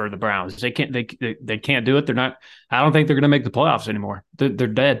nonstop for the Browns. They can't do it. I don't think they're going to make the playoffs anymore. They're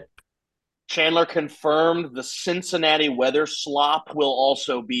dead. Chandler confirmed the Cincinnati weather slop will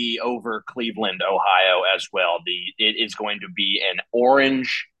also be over Cleveland, Ohio as well. It is going to be an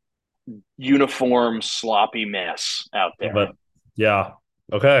orange uniform sloppy mess out there. But yeah.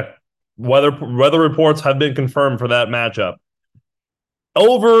 Okay. Weather reports have been confirmed for that matchup.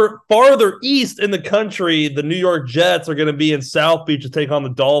 Over farther east in the country, the New York Jets are going to be in South Beach to take on the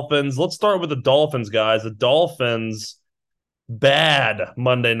Dolphins. Let's start with the Dolphins, guys. The Dolphins, bad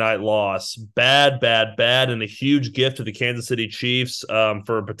Monday night loss. Bad, and a huge gift to the Kansas City Chiefs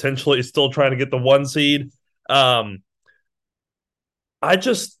for potentially still trying to get the 1 seed.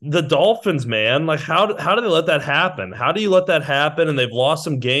 The Dolphins, man, like how do they let that happen? How do you let that happen? And they've lost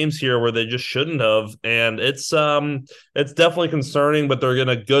some games here where they just shouldn't have. And it's definitely concerning, but they're in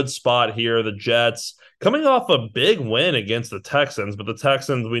a good spot here. The Jets coming off a big win against the Texans, but the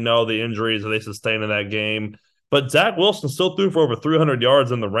Texans, we know the injuries that they sustained in that game. But Zach Wilson still threw for over 300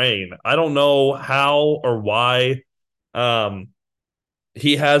 yards in the rain. I don't know how or why.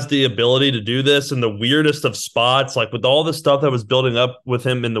 He has the ability to do this in the weirdest of spots, like with all the stuff that was building up with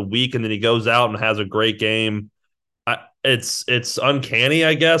him in the week, and then he goes out and has a great game. It's uncanny,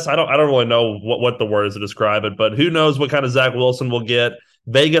 I guess. I don't really know what the word is to describe it, but who knows what kind of Zach Wilson we'll get.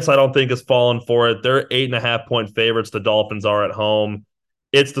 Vegas, I don't think, has fallen for it. They're 8.5-point favorites. The Dolphins are at home.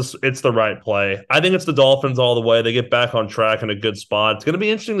 It's the right play. I think it's the Dolphins all the way. They get back on track in a good spot. It's going to be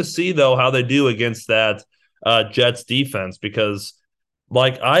interesting to see, though, how they do against that Jets defense because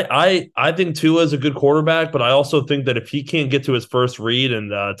like I think Tua is a good quarterback, but I also think that if he can't get to his first read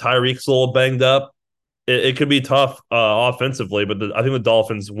and Tyreek's a little banged up, it could be tough offensively. But I think the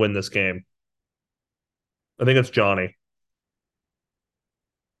Dolphins win this game. I think it's Johnny.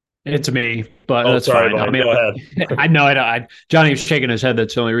 It's me, but Oh, that's sorry, fine. I buddy. mean, Go ahead. I know Johnny was shaking his head.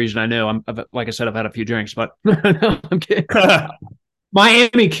 That's the only reason I know. Like I said, I've had a few drinks, but no, I'm kidding.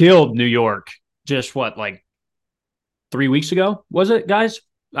 Miami killed New York. Just what, like 3 weeks ago? Was it, guys?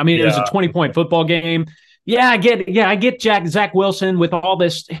 I mean, it was a Yeah. 20-point football game. I get Zach Wilson with all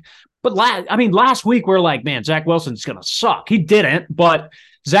this, but last week we're like, man, Zach Wilson's gonna suck. He didn't, but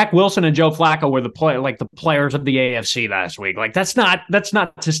Zach Wilson and Joe Flacco were the players of the AFC last week. Like that's not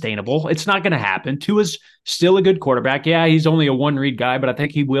sustainable. It's not going to happen. Tua's still a good quarterback. Yeah, he's only a one read guy, but I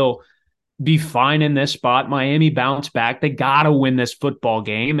think he will be fine in this spot. Miami bounce back. They got to win this football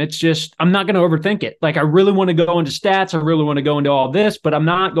game. It's just, I'm not going to overthink it. Like, I really want to go into stats. I really want to go into all this, but I'm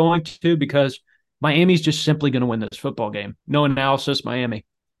not going to because Miami's just simply going to win this football game. No analysis, Miami.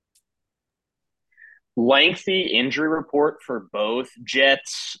 Lengthy injury report for both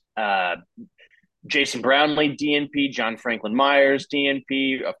Jets. Jason Brownlee, DNP, John Franklin Myers,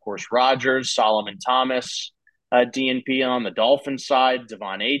 DNP, of course, Rodgers, Solomon Thomas, DNP on the Dolphins side,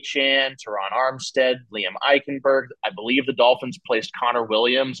 Devon Achane, Teron Armstead, Liam Eichenberg. I believe the Dolphins placed Connor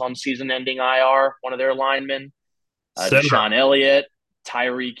Williams on season-ending IR, one of their linemen. Deshaun Elliott,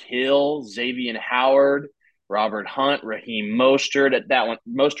 Tyreek Hill, Xavier Howard, Robert Hunt, Raheem Mostert. At that one,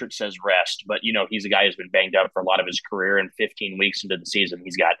 Mostert says rest, but he's a guy who's been banged up for a lot of his career. And 15 weeks into the season,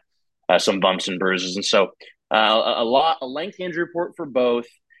 he's got some bumps and bruises, and so a lengthy injury report for both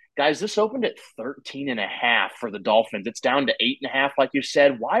guys. This opened at 13.5 for the Dolphins. It's down to 8.5, like you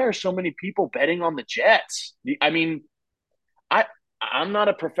said. Why are so many people betting on the Jets? I mean, I'm not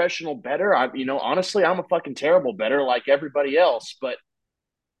a professional bettor. Honestly, I'm a fucking terrible bettor, like everybody else. But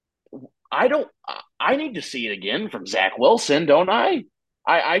I need to see it again from Zach Wilson, don't I?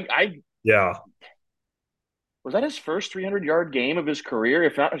 Yeah. Was that his first 300-yard game of his career?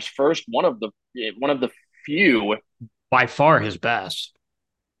 If not his first, one of the few. By far his best.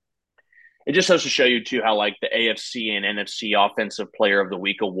 It just has to show you too how like the AFC and NFC Offensive Player of the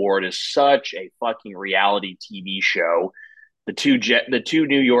Week award is such a fucking reality TV show. The two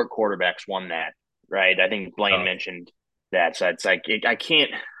New York quarterbacks won that, right? I think Blaine mentioned that. So it's like I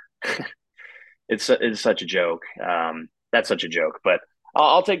can't. It's such a joke. That's such a joke, but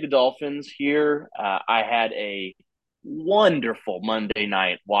I'll take the Dolphins here. I had a wonderful Monday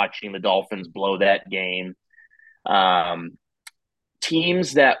night watching the Dolphins blow that game.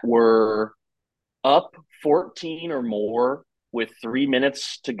 Teams that were up 14 or more with 3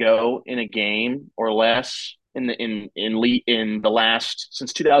 minutes to go in a game or less in the last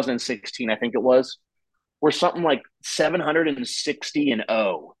since 2016, I think it was, were something like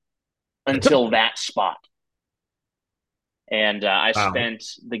 760-0 until that spot. And I spent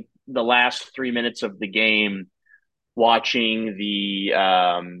the last 3 minutes of the game watching the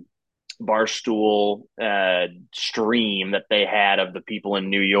Barstool stream that they had of the people in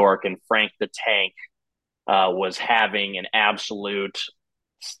New York, and Frank the Tank was having an absolute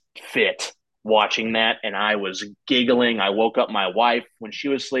fit watching that, and I was giggling. I woke up my wife when she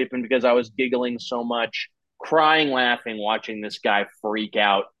was sleeping because I was giggling so much, crying, laughing, watching this guy freak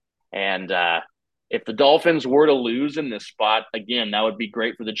out. And if the Dolphins were to lose in this spot, again, that would be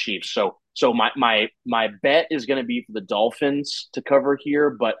great for the Chiefs. So my bet is going to be for the Dolphins to cover here,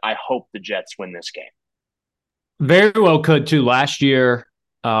 but I hope the Jets win this game. Very well could too. Last year,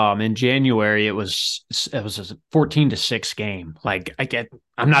 in January, it was a 14-6 game. Like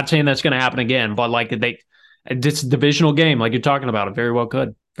I'm not saying that's going to happen again, but like it's a divisional game, like you're talking about. It very well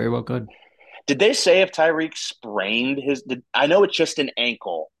could. Very well could. Did they say if Tyreek sprained his? I know it's just an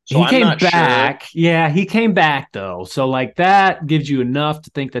ankle, so he I'm came not back. sure. Yeah, he came back though, so like that gives you enough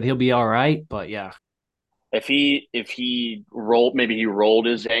to think that he'll be all right. But yeah, If he rolled, maybe he rolled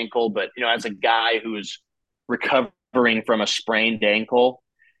his ankle, but as a guy who's recovering from a sprained ankle,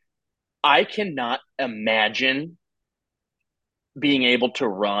 I cannot imagine being able to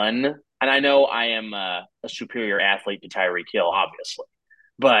run. And I know I am a superior athlete to Tyreek Hill, obviously,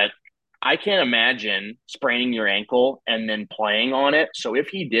 but I can't imagine spraining your ankle and then playing on it. So if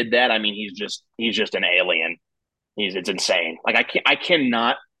he did that, I mean, he's just an alien. It's insane. Like I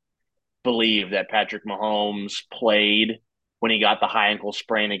cannot believe that Patrick Mahomes played when he got the high ankle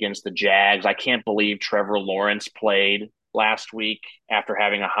sprain against the Jags. I can't believe Trevor Lawrence played last week after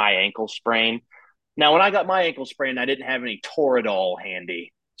having a high ankle sprain. Now, when I got my ankle sprain, I didn't have any Toradol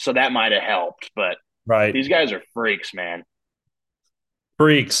handy, so that might have helped. But Right. these guys are freaks, man.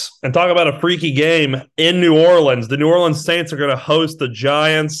 Freaks. And talk about a freaky game in New Orleans. The New Orleans Saints are going to host the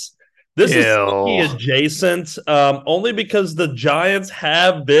Giants. This is freaky adjacent, only because the Giants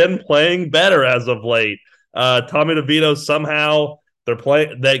have been playing better as of late. Tommy DeVito somehow they're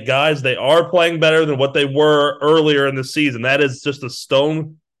playing that guys. They are playing better than what they were earlier in the season. That is just a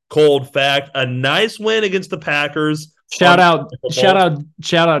stone cold fact. A nice win against the Packers. Shout out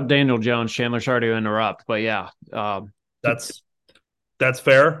Daniel Jones. Chandler, sorry to interrupt, but yeah, that's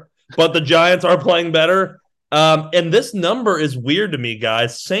fair. But the Giants are playing better. And this number is weird to me,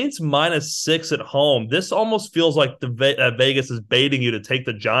 guys. Saints -6 at home. This almost feels like Vegas is baiting you to take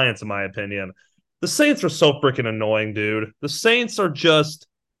the Giants, in my opinion. The Saints are so freaking annoying, dude. The Saints are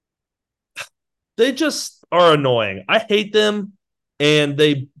they just are annoying. I hate them, and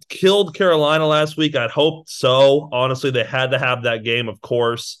they killed Carolina last week. I'd hoped so. Honestly, they had to have that game, of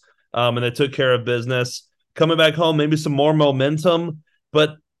course, and they took care of business. Coming back home, maybe some more momentum,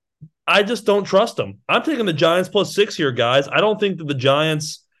 but I just don't trust them. I'm taking the Giants +6 here, guys. I don't think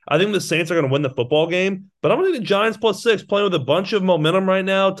that I think the Saints are going to win the football game, but I'm going to take the Giants +6, playing with a bunch of momentum right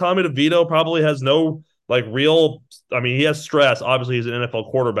now. Tommy DeVito probably has no he has stress. Obviously, he's an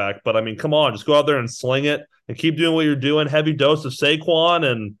NFL quarterback, but I mean, come on, just go out there and sling it and keep doing what you're doing. Heavy dose of Saquon,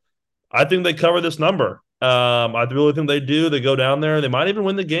 and I think they cover this number. I really think they do. They go down there. They might even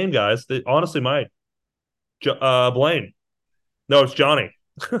win the game, guys. They honestly might. Blaine. No, it's Johnny.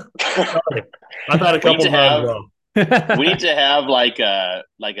 I've had a couple of times wrong. We need to have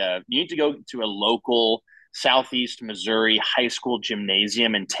you need to go to a local Southeast Missouri high school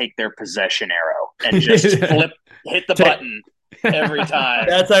gymnasium and take their possession arrow and just hit the button every time.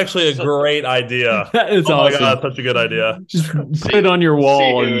 That's actually a great idea. That is awesome. My God, such a good idea. Just put it on your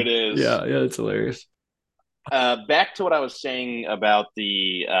wall. See who it is. Yeah, it's hilarious. Back to what I was saying about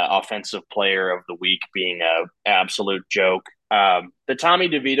the offensive player of the week being an absolute joke. The Tommy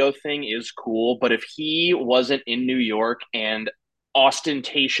DeVito thing is cool, but if he wasn't in New York and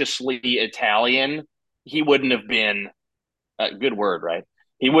ostentatiously Italian, he wouldn't have been a good word, right?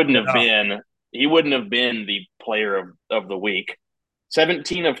 He wouldn't have been the player of the week.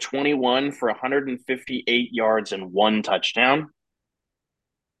 17 of 21 for 158 yards and 1 touchdown.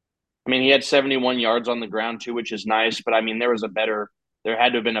 I mean, he had 71 yards on the ground too, which is nice, but I mean, there had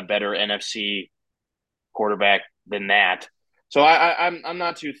to have been a better NFC quarterback than that. So I'm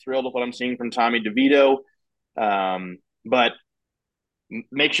not too thrilled with what I'm seeing from Tommy DeVito, but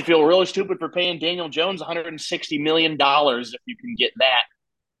makes you feel really stupid for paying Daniel Jones $160 million if you can get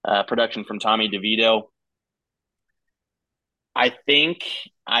that production from Tommy DeVito. I think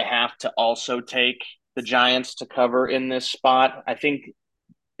I have to also take the Giants to cover in this spot. I think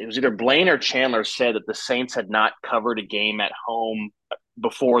it was either Blaine or Chandler said that the Saints had not covered a game at home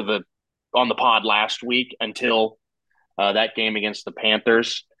before on the pod last week until that game against the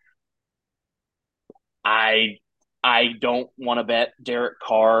Panthers. I don't want to bet Derek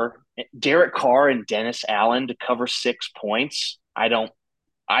Carr and Dennis Allen to cover 6 points. I don't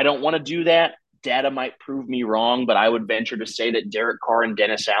want to do that. Data might prove me wrong, but I would venture to say that Derek Carr and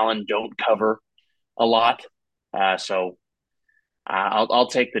Dennis Allen don't cover a lot. So I'll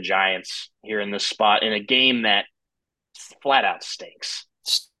take the Giants here in this spot in a game that flat out stinks.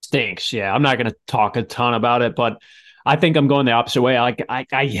 Yeah. I'm not going to talk a ton about it, but I think I'm going the opposite way.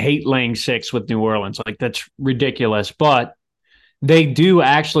 I hate laying 6 with New Orleans. That's ridiculous. But they do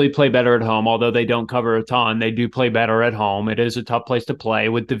actually play better at home, although they don't cover a ton. They do play better at home. It is a tough place to play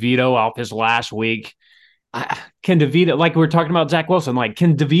with DeVito out this last week. Can DeVito, like we were talking about Zach Wilson,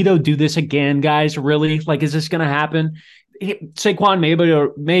 can DeVito do this again, guys? Really? Is this going to happen? Saquon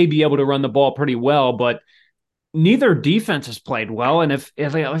may be able to run the ball pretty well, but neither defense has played well. And if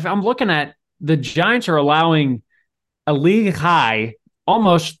I'm looking at the Giants are allowing a league high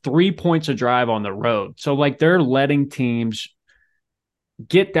almost 3 points a drive on the road. So they're letting teams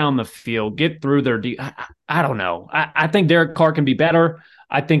get down the field, get through their I don't know. I think Derek Carr can be better.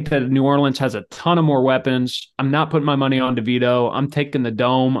 I think that New Orleans has a ton of more weapons. I'm not putting my money on DeVito. I'm taking the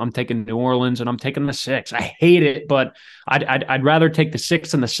Dome. I'm taking New Orleans, and I'm taking the 6. I hate it, but I'd rather take the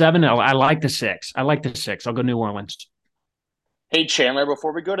 6 and the 7. I like the 6. I'll go New Orleans. Hey, Chandler,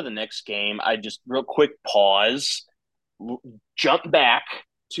 before we go to the next game, I just real quick pause, jump back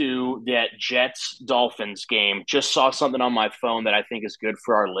to that Jets-Dolphins game. Just saw something on my phone that I think is good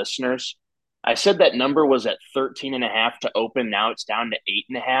for our listeners. I said that number was at 13.5 to open. Now it's down to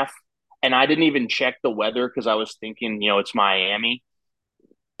 8.5. And I didn't even check the weather because I was thinking, it's Miami.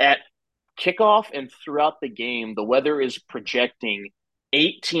 At kickoff and throughout the game, the weather is projecting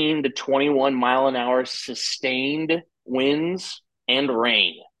 18 to 21 mile an hour sustained winds and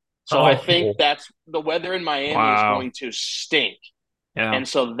rain. So I think that's the weather in Miami is going to stink. Yeah. And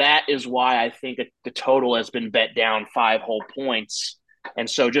so that is why I think the total has been bet down 5 whole points. And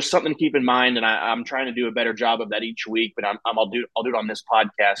so just something to keep in mind. And I'm trying to do a better job of that each week, but I'll do it on this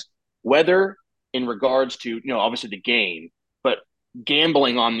podcast. Whether in regards to, obviously the game, but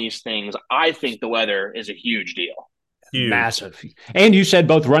gambling on these things, I think the weather is a huge deal. Huge. Massive. And you said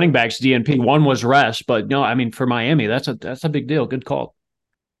both running backs DNP. One was rest, but no, I mean for Miami, that's a big deal. Good call.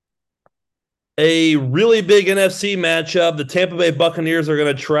 A really big NFC matchup. The Tampa Bay Buccaneers are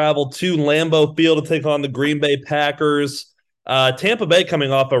going to travel to Lambeau Field to take on the Green Bay Packers. Tampa Bay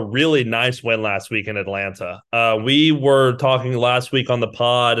coming off a really nice win last week in Atlanta. We were talking last week on the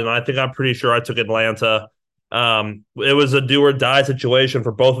pod, and I'm pretty sure I took Atlanta. It was a do or die situation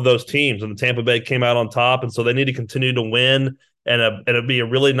for both of those teams, and the Tampa Bay came out on top, and so they need to continue to win, and it'd be a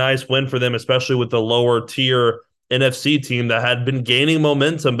really nice win for them, especially with the lower tier NFC team that had been gaining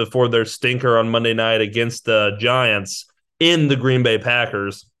momentum before their stinker on Monday night against the Giants in the Green Bay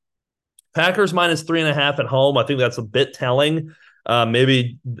Packers. Packers minus 3.5 at home. I think that's a bit telling.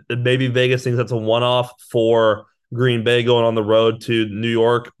 Maybe Vegas thinks that's a one-off for Green Bay going on the road to New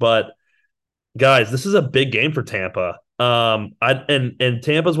York. But guys, this is a big game for Tampa. And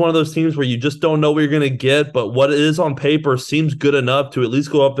Tampa's one of those teams where you just don't know what you're going to get, but what it is on paper seems good enough to at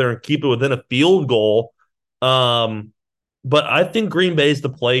least go up there and keep it within a field goal. But I think Green Bay's the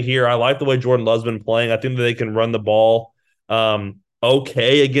play here. I like the way Jordan Love's been playing. I think that they can run the ball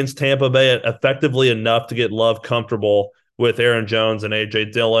okay against Tampa Bay, effectively enough to get Love comfortable with Aaron Jones and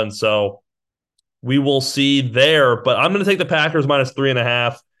A.J. Dillon. So we will see there. But I'm going to take the Packers minus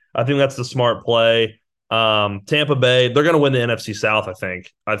 3.5. I think that's the smart play. Tampa Bay, they're going to win the NFC South, I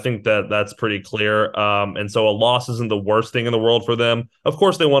think. I think that's pretty clear. And so a loss isn't the worst thing in the world for them. Of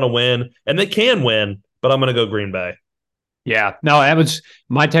course, they want to win, and they can win, but I'm going to go Green Bay. Yeah, no, that was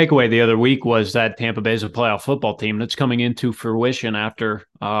my takeaway the other week was that Tampa Bay is a playoff football team that's coming into fruition after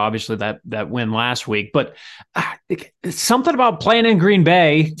obviously that win last week. But something about playing in Green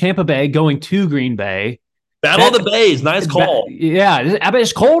Bay, Tampa Bay going to Green Bay. Battle of the Bays, nice call. Yeah, I mean,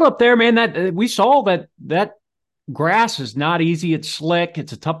 it's cold up there, man. That we saw that grass is not easy. It's slick.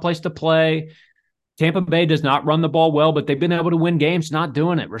 It's a tough place to play. Tampa Bay does not run the ball well, but they've been able to win games not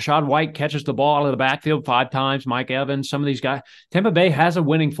doing it. Rashad White catches the ball out of the backfield 5 times. Mike Evans, some of these guys. Tampa Bay has a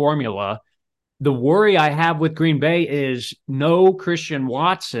winning formula. The worry I have with Green Bay is no Christian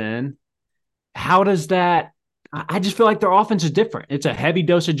Watson. How does that – I just feel like their offense is different. It's a heavy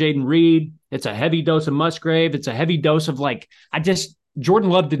dose of Jaden Reed. It's a heavy dose of Musgrave. It's a heavy dose of Jordan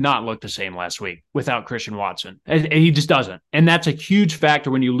Love did not look the same last week without Christian Watson. He just doesn't. And that's a huge factor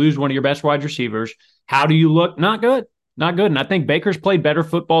when you lose one of your best wide receivers. How do you look? Not good. Not good. And I think Baker's played better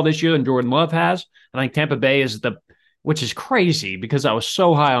football this year than Jordan Love has. I think Tampa Bay which is crazy because I was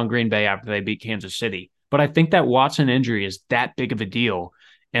so high on Green Bay after they beat Kansas City. But I think that Watson injury is that big of a deal.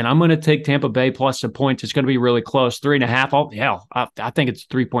 And I'm going to take Tampa Bay plus the points. It's going to be really close. 3.5. I think it's a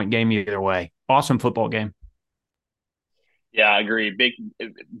 3-point game either way. Awesome football game. Yeah, I agree.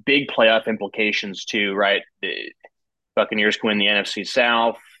 Big playoff implications too, right? The Buccaneers can win the NFC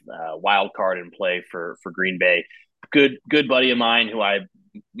South, wild card in play for Green Bay. Good buddy of mine who I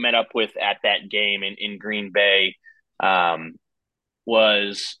met up with at that game in Green Bay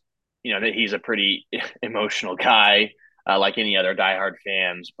was, that he's a pretty emotional guy, like any other diehard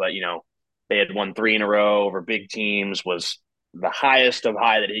fans. But they had won 3 in a row over big teams, was the highest of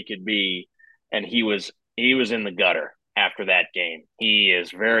high that he could be, and he was in the gutter after that game. He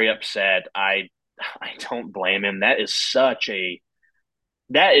is very upset. I don't blame him. That is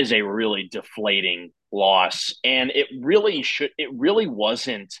a really deflating loss, and it really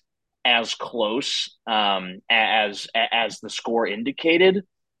wasn't as close as the score indicated.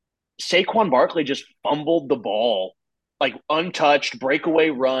 Saquon Barkley just fumbled the ball, like untouched, breakaway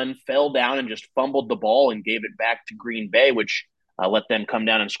run, fell down and just fumbled the ball and gave it back to Green Bay, which let them come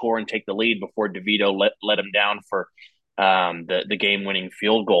down and score and take the lead before DeVito let him down for the game-winning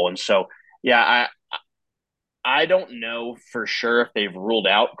field goal. And so, yeah, I don't know for sure if they've ruled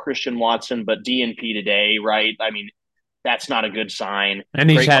out Christian Watson, but DNP today, right? I mean, that's not a good sign. And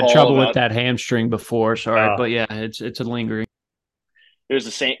he's had trouble with that hamstring before. Sorry, but yeah, it's a lingering. It was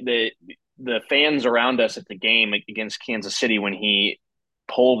the fans around us at the game against Kansas City when he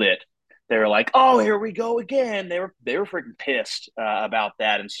pulled it. They were like, "Oh, here we go again." They were freaking pissed about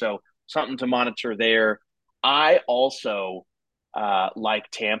that, and so something to monitor there. I also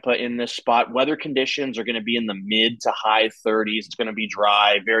like Tampa in this spot. Weather conditions are going to be in the mid to high 30s. It's going to be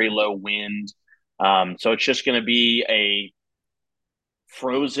dry, very low wind. So it's just going to be a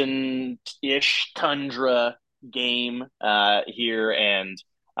frozen-ish tundra game here, and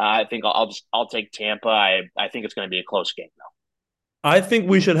I think I'll take Tampa. I think it's going to be a close game though. I think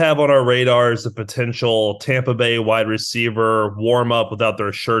we should have on our radars a potential Tampa Bay wide receiver warm up without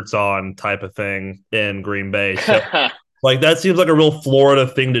their shirts on type of thing in Green Bay. So like that seems like a real Florida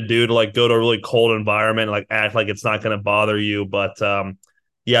thing to do to like go to a really cold environment and like act like it's not going to bother you. But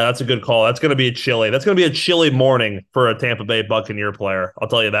yeah, that's a good call. That's going to be a chilly. That's going to be a chilly morning for a Tampa Bay Buccaneer player. I'll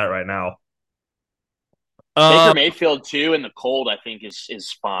tell you that right now. Baker Um, Mayfield too in the cold, I think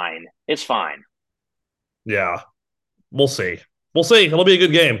is fine. It's fine. yeah, we'll see. We'll see. It'll be a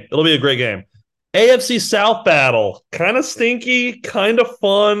good game. It'll be a great game. AFC South battle, kind of stinky, kind of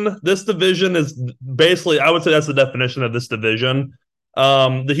fun. This division is basically, I would say that's the definition of this division.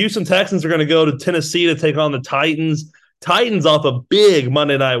 The Houston Texans are going to go to Tennessee to take on the Titans. Titans off a big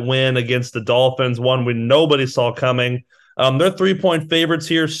Monday night win against the Dolphins, one we nobody saw coming. They're 3-point favorites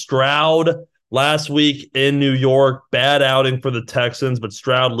here. Stroud last week in New York, bad outing for the Texans, but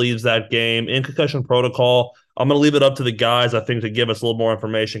Stroud leaves that game in concussion protocol. I'm going to leave it up to the guys, I think, to give us a little more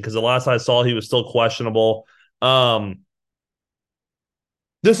information because the last I saw, he was still questionable.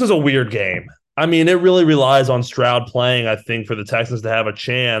 This is a weird game. I mean, it really relies on Stroud playing, I think, for the Texans to have a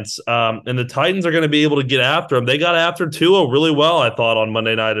chance. And the Titans are going to be able to get after him. They got after Tua really well, I thought, on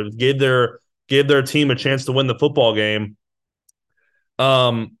Monday night. It gave their team a chance to win the football game.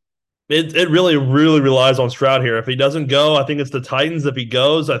 It really, really relies on Stroud here. If he doesn't go, I think it's the Titans. If he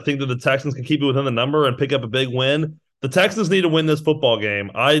goes, I think that the Texans can keep it within the number and pick up a big win. The Texans need to win this football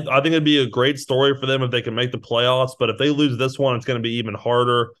game. I think it'd be a great story for them if they can make the playoffs. But if they lose this one, it's going to be even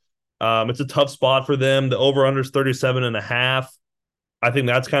harder. It's a tough spot for them. The over-under is 37.5. I think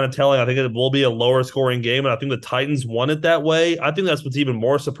that's kind of telling. I think it will be a lower scoring game, and I think the Titans won it that way. I think that's what's even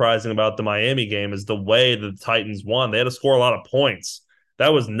more surprising about the Miami game is the way that the Titans won. They had to score a lot of points.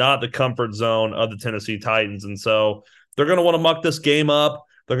 That was not the comfort zone of the Tennessee Titans. And so they're going to want to muck this game up.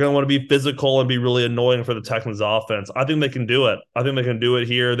 They're going to want to be physical and be really annoying for the Texans offense. I think they can do it. I think they can do it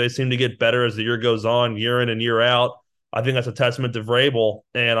here. They seem to get better as the year goes on, year in and year out. I think that's a testament to Vrabel,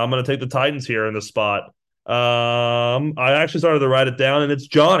 and I'm going to take the Titans here in this spot. I actually started to write it down, and it's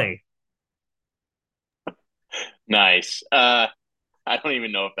Johnny. Nice. I don't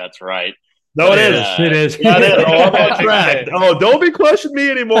even know if that's right. No, it is. It is. Yeah, it is. Oh, I'm on track. Oh, don't be questioning me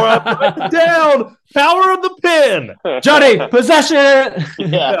anymore. I'm writing it down. Power of the pin. Johnny, possession.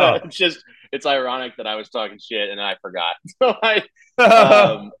 Yeah, it's ironic that I was talking shit and I forgot.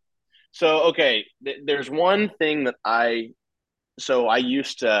 Okay, there's one thing that I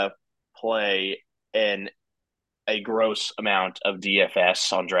used to play a gross amount of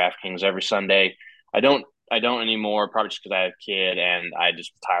DFS on DraftKings every Sunday. I don't anymore, probably just because I have a kid and I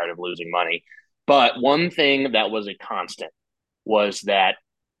just tired of losing money. But one thing that was a constant was that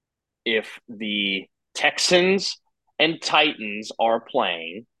if the Texans and Titans are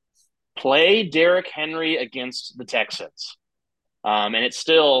play Derrick Henry against the Texans. And it's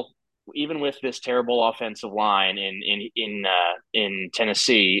still, even with this terrible offensive line in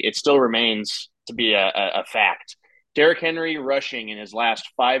Tennessee, it still remains to be a fact. Derrick Henry rushing in his last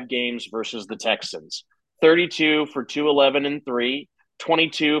 5 games versus the Texans. 32 for 211 and 3,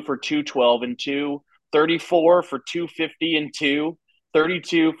 22 for 212 and 2, 34 for 250 and 2,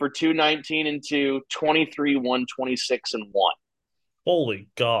 32 for 219 and 2, 23 126 and 1. Holy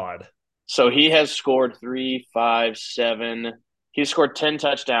God. So he has scored 3, 5, 7. He's scored 10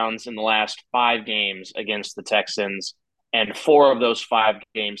 touchdowns in the last 5 games against the Texans, and 4 of those 5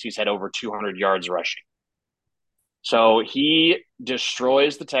 games he's had over 200 yards rushing. So he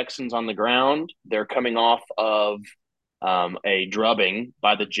destroys the Texans on the ground. They're coming off of a drubbing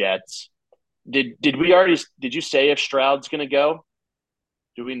by the Jets. Did you say if Stroud's going to go?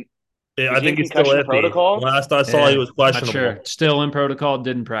 I think he's still in protocol. Last I saw, he was questionable. Not sure. Still in protocol,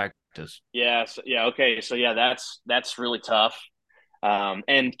 didn't practice. Yeah. Okay. So yeah, that's really tough.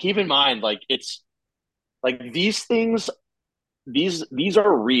 And keep in mind, like it's like these things. These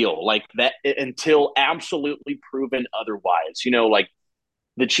are real, like that, until absolutely proven otherwise. Like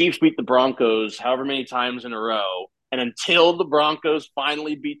the Chiefs beat the Broncos however many times in a row, and until the Broncos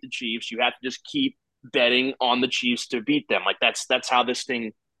finally beat the Chiefs, you have to just keep betting on the Chiefs to beat them. Like that's how this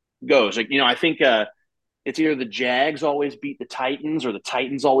thing goes. Like I think it's either the Jags always beat the Titans or the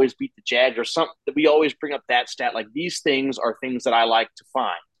Titans always beat the Jags or something. That we always bring up that stat. Like these things are things that I like to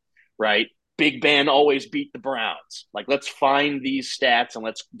find, right? Big Ben always beat the Browns. Like, let's find these stats and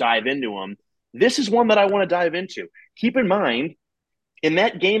let's dive into them. This is one that I want to dive into. Keep in mind, in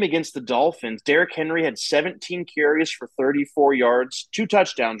that game against the Dolphins, Derrick Henry had 17 carries for 34 yards, 2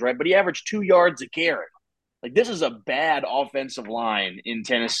 touchdowns, right? But he averaged 2 yards a carry. Like, this is a bad offensive line in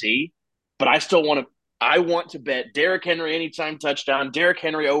Tennessee, but I want to bet Derrick Henry anytime touchdown, Derrick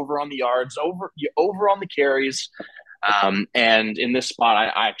Henry over on the yards, over on the carries. And in this spot,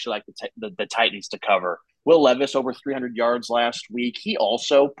 I actually like the Titans to cover. Will Levis over 300 yards last week. He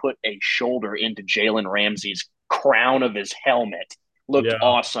also put a shoulder into Jalen Ramsey's crown of his helmet. Looked Yeah.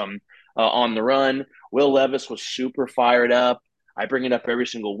 awesome on the run. Will Levis was super fired up. I bring it up every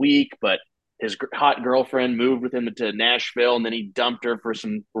single week, but his hot girlfriend moved with him to Nashville, and then he dumped her for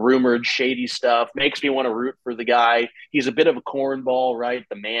some rumored shady stuff. Makes me want to root for the guy. He's a bit of a cornball, right?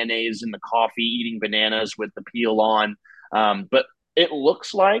 The mayonnaise in the coffee, eating bananas with the peel on. But it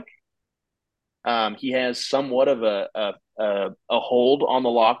looks like he has somewhat of a hold on the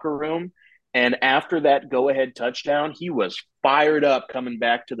locker room. And after that go-ahead touchdown, he was fired up coming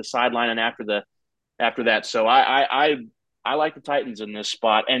back to the sideline, and after that. So I like the Titans in this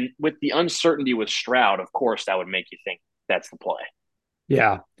spot. And with the uncertainty with Stroud, of course, that would make you think that's the play.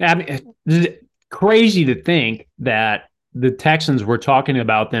 Yeah. I mean, it's crazy to think that the Texans were talking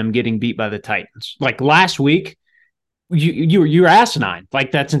about them getting beat by the Titans. Like last week, you're asinine.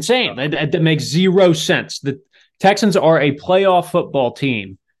 Like that's insane. That makes zero sense. The Texans are a playoff football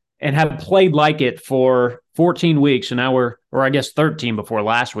team and have played like it for 14 weeks. And now or I guess 13 before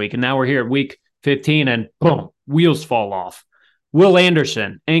last week. And now we're here at week 15 and boom, wheels fall off. Will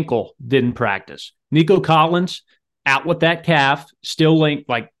Anderson, ankle, didn't practice. Nico Collins, out with that calf, still linked,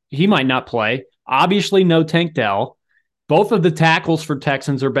 like he might not play. Obviously, no Tank Dell. Both of the tackles for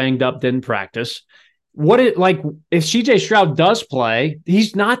Texans are banged up, didn't practice. If CJ Stroud does play,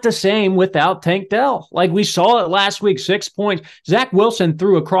 he's not the same without Tank Dell. Like we saw it last week, 6 points. Zach Wilson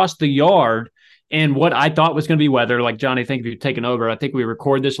threw across the yard. And what I thought was going to be weather, like Johnny, thank you for taking over. I think we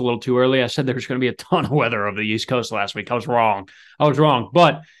recorded this a little too early. I said there was going to be a ton of weather over the East Coast last week. I was wrong.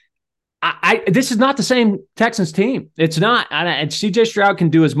 But this is not the same Texans team. It's not. And CJ Stroud can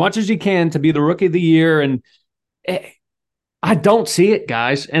do as much as he can to be the rookie of the year. And I don't see it,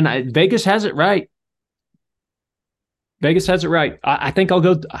 guys. And Vegas has it right. I think I'll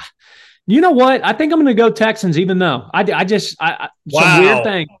go. You know what? I think I'm going to go Texans, even though some weird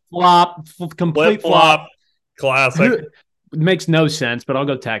thing. Complete flop. Classic. It makes no sense, but I'll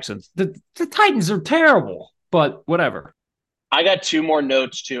go Texans. The Titans are terrible, but whatever. I got two more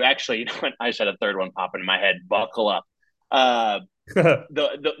notes too. Actually, you know what? I just had a third one pop into my head. Buckle up.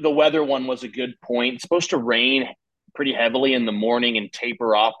 The weather one was a good point. It's supposed to rain pretty heavily in the morning and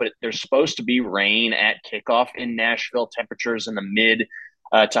taper off, but there's supposed to be rain at kickoff in Nashville. Temperatures in the mid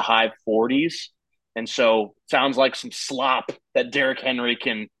to high 40s. And so sounds like some slop that Derrick Henry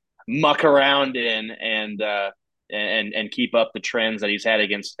can muck around in and keep up the trends that he's had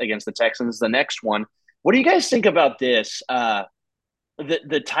against the Texans. The next one, what do you guys think about this?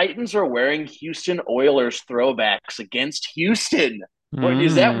 The Titans are wearing Houston Oilers throwbacks against Houston.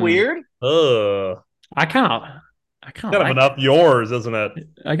 Is that weird? I kind of kind of an up yours, isn't it?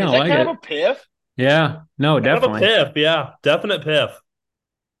 I kind of like it. Kind of a piff? Yeah, no, definitely. Kind of a piff, yeah, definite piff.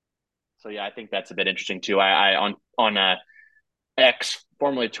 So yeah, I think that's a bit interesting too. I on X,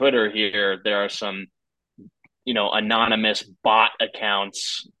 formerly Twitter here, there are some anonymous bot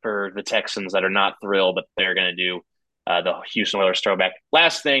accounts for the Texans that are not thrilled that they're going to do the Houston Oilers throwback.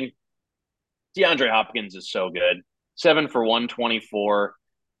 Last thing, DeAndre Hopkins is so good. 7 for 124.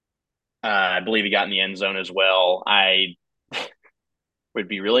 I believe he got in the end zone as well. I would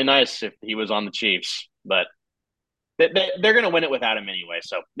be really nice if he was on the Chiefs, but they're going to win it without him anyway.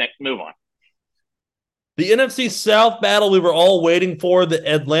 So move on. The NFC South battle we were all waiting for. The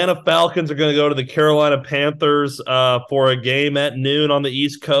Atlanta Falcons are going to go to the Carolina Panthers for a game at noon on the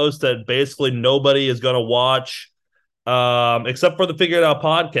East Coast that basically nobody is going to watch except for the Figure It Out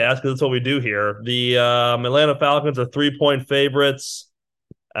podcast, because that's what we do here. The Atlanta Falcons are 3-point favorites.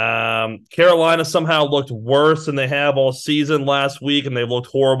 Carolina somehow looked worse than they have all season last week, and they've looked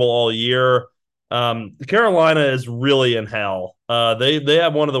horrible all year. Carolina is really in hell. They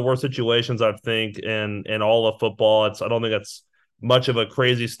have one of the worst situations, I think, in all of football. I don't think that's much of a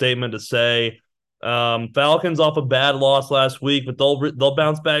crazy statement to say. Falcons off a bad loss last week, but they'll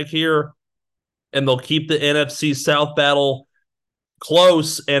bounce back here, and they'll keep the NFC South battle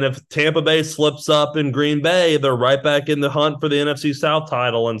close. And if Tampa Bay slips up in Green Bay, they're right back in the hunt for the NFC South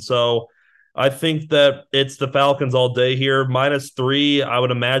title. And so I think that it's the Falcons all day here. -3. I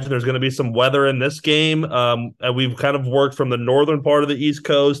would imagine there's going to be some weather in this game. And we've kind of worked from the northern part of the East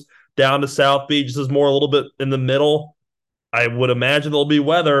Coast down to South Beach. This is more a little bit in the middle. I would imagine there'll be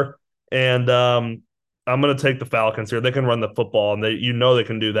weather. And I'm going to take the Falcons here. They can run the football, and they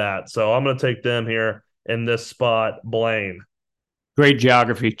can do that. So I'm going to take them here in this spot. Blaine. Great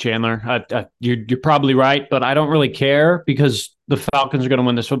geography, Chandler. You're probably right, but I don't really care because the Falcons are going to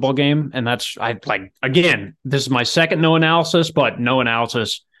win this football game, and again, this is my second no analysis, but no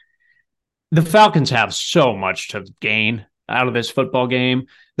analysis. The Falcons have so much to gain out of this football game.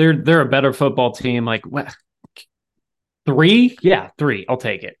 They're a better football team. Like what, 3? Yeah, 3. I'll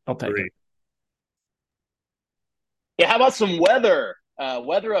take it. I'll take it. Yeah, how about some weather?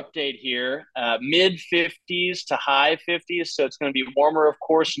 Weather update here. Mid 50s to high 50s, so it's going to be warmer, of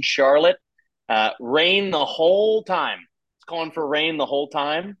course, in Charlotte. Rain the whole time. It's calling for rain the whole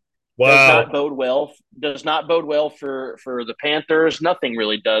time. Wow. Does not bode well. Does not bode well for the Panthers. Nothing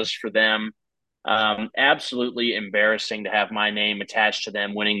really does for them. Absolutely embarrassing to have my name attached to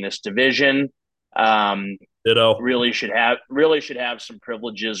them winning this division. Ditto. Really should have some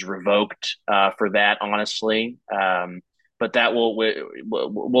privileges revoked for that, honestly. But that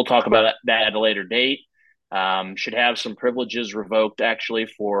we'll talk about that at a later date. Should have some privileges revoked actually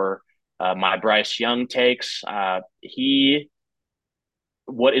for my Bryce Young takes.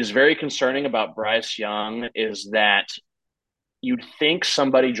 What is very concerning about Bryce Young is that you'd think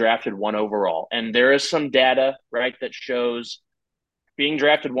somebody drafted 1 overall, and there is some data, right, that shows being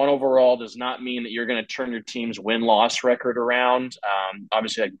drafted 1 overall does not mean that you're going to turn your team's win-loss record around.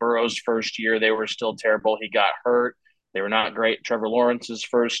 Obviously, like Burrow's first year, they were still terrible. He got hurt. They were not great. Trevor Lawrence's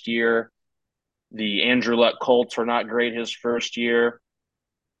first year. The Andrew Luck Colts were not great his first year.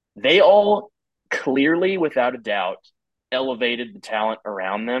 They all clearly, without a doubt, elevated the talent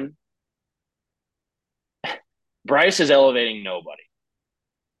around them. Bryce is elevating nobody.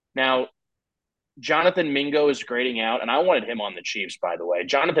 Now, Jonathan Mingo is grading out, and I wanted him on the Chiefs, by the way.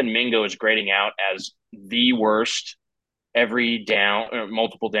 Jonathan Mingo is grading out as the worst every down or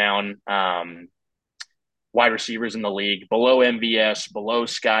multiple down wide receivers in the league, below MVS, below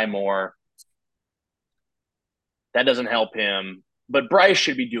Sky Moore. That doesn't help him. But Bryce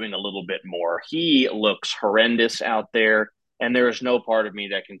should be doing a little bit more. He looks horrendous out there, and there is no part of me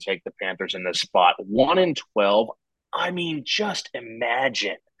that can take the Panthers in this spot. 1-12. I mean, just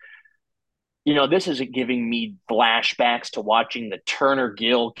imagine. This is giving me flashbacks to watching the Turner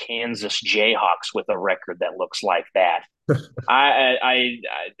Gill Kansas Jayhawks with a record that looks like that.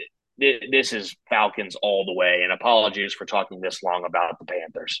 This is Falcons all the way, and apologies for talking this long about the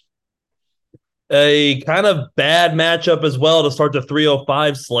Panthers. A kind of bad matchup as well to start the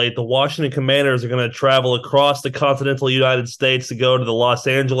 305 slate. The Washington Commanders are going to travel across the continental United States to go to the Los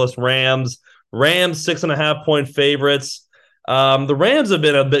Angeles Rams. Rams 6.5-point favorites. The Rams have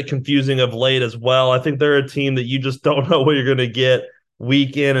been a bit confusing of late as well. I think they're a team that you just don't know what you're going to get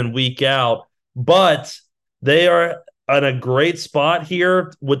week in and week out. But they are in a great spot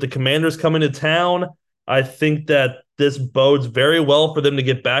here with the Commanders coming to town. I think that this bodes very well for them to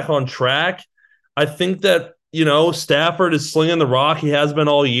get back on track. I think that, Stafford is slinging the rock. He has been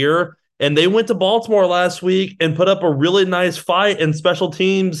all year. And they went to Baltimore last week and put up a really nice fight, and special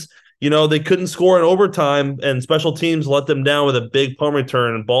teams, they couldn't score in overtime, and special teams let them down with a big punt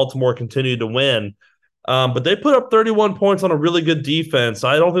return, and Baltimore continued to win. But they put up 31 points on a really good defense.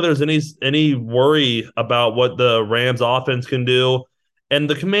 I don't think there's any worry about what the Rams offense can do. And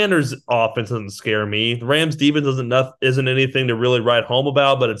the Commanders offense doesn't scare me. The Rams defense isn't anything to really write home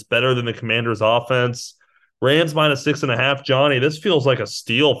about, but it's better than the Commanders offense. Rams minus 6.5. Johnny, this feels like a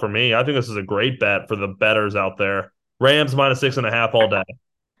steal for me. I think this is a great bet for the bettors out there. Rams minus 6.5 all day.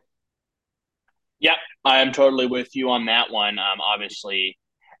 Yep, I am totally with you on that one. Obviously,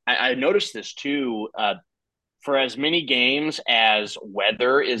 I noticed this too. For as many games as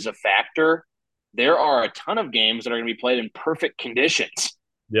weather is a factor, there are a ton of games that are going to be played in perfect conditions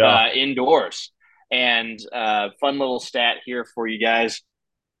indoors. And fun little stat here for you guys.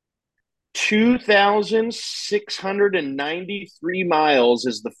 2,693 miles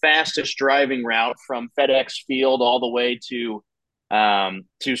is the fastest driving route from FedEx Field all the way to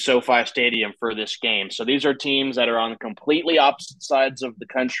SoFi Stadium for this game. So these are teams that are on completely opposite sides of the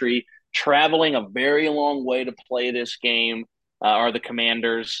country, traveling a very long way to play this game, are the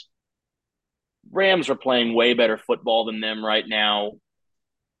Commanders. Rams are playing way better football than them right now.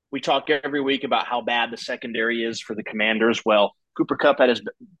 We talk every week about how bad the secondary is for the Commanders. Well, Cooper Kupp had his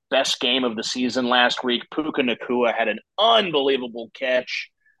best game of the season last week. Puka Nacua had an unbelievable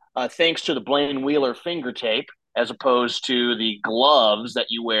catch thanks to the Blaine Wheeler finger tape as opposed to the gloves that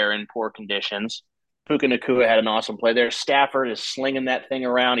you wear in poor conditions. Puka Nacua had an awesome play there. Stafford is slinging that thing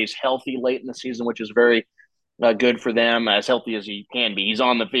around. He's healthy late in the season, which is very good for them, as healthy as he can be. He's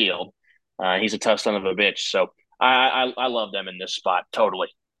on the field. He's a tough son of a bitch. So I love them in this spot, totally.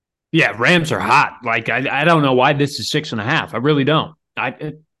 Yeah, Rams are hot. Like, I don't know why this is 6.5. I really don't.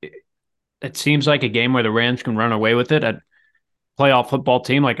 It seems like a game where the Rams can run away with it. A playoff football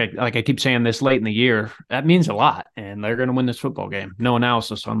team, like I keep saying this late in the year, that means a lot, and they're going to win this football game. No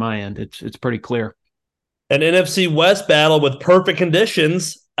analysis on my end. It's pretty clear. An NFC West battle with perfect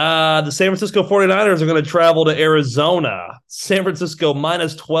conditions. The San Francisco 49ers are going to travel to Arizona. San Francisco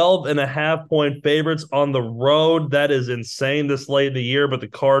minus 12.5 point favorites on the road. That is insane this late in the year, but the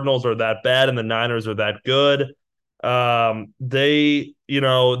Cardinals are that bad and the Niners are that good. The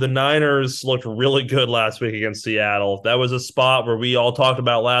Niners looked really good last week against Seattle. That was a spot where we all talked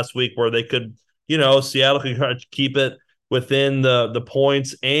about last week where they could, Seattle could keep it within the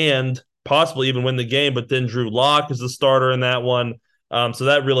points and possibly even win the game. But then Drew Lock is the starter in that one. So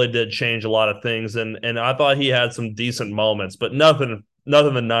that really did change a lot of things, and I thought he had some decent moments, but nothing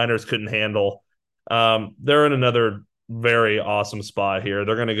the Niners couldn't handle. They're in another very awesome spot here.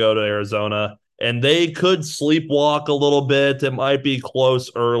 They're going to go to Arizona, and they could sleepwalk a little bit. It might be close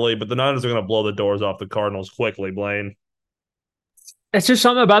early, but the Niners are going to blow the doors off the Cardinals quickly, Blaine. It's just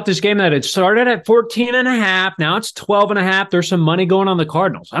something about this game that it started at 14.5. Now it's 12.5. There's some money going on the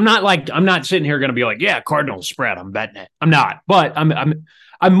Cardinals. I'm not sitting here going to be like, yeah, Cardinals spread. I'm betting it. I'm not, but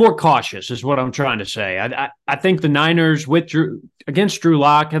I'm more cautious is what I'm trying to say. I think the Niners against Drew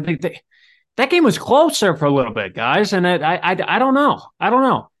Lock, I think that game was closer for a little bit, guys. And I don't know.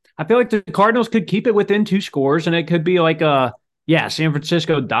 I feel like the Cardinals could keep it within 2 scores and it could be like San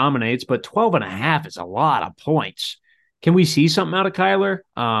Francisco dominates, but 12.5 is a lot of points. Can we see something out of Kyler?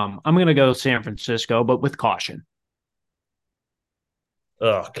 I'm going to go San Francisco, but with caution.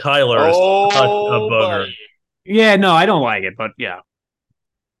 Oh, Kyler is such a booger. Buddy. Yeah, no, I don't like it, but yeah.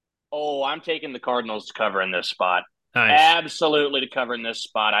 Oh, I'm taking the Cardinals to cover in this spot. Nice. Absolutely to cover in this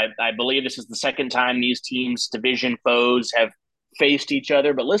spot. I believe this is the second time these teams' division foes have faced each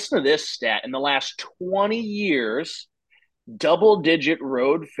other. But listen to this stat. In the last 20 years, double-digit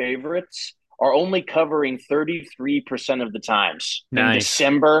road favorites are only covering 33% of the times in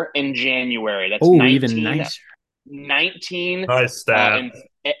December and January. That's 19, even nicer. 19, nice stat.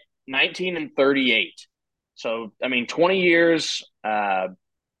 19 and 38. So, 20 years,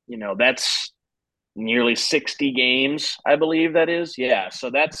 that's nearly 60 games, I believe that is. Yeah,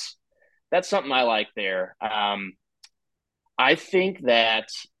 so that's something I like there. I think that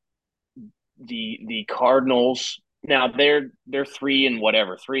the Cardinals now they're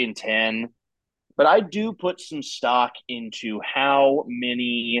 3-10, but I do put some stock into how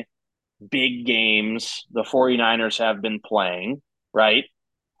many big games the 49ers have been playing, right?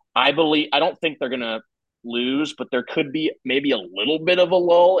 I don't think they're going to lose, but there could be maybe a little bit of a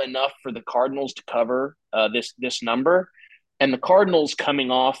lull, enough for the Cardinals to cover this number. And the Cardinals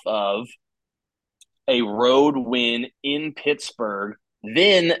coming off of a road win in Pittsburgh,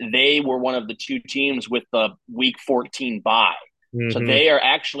 then they were one of the 2 teams with the Week 14 bye. Mm-hmm. So they are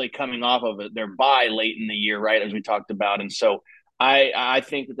actually coming off of their bye late in the year, right, as we talked about. And so I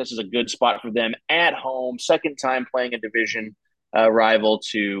think that this is a good spot for them at home, second time playing a division rival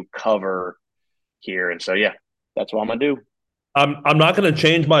to cover here. And so, yeah, that's what I'm going to do. I'm not going to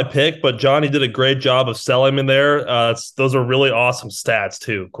change my pick, but Johnny did a great job of selling me there. Those are really awesome stats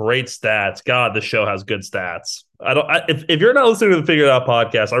too. Great stats. God, this show has good stats. If you're not listening to the Figure It Out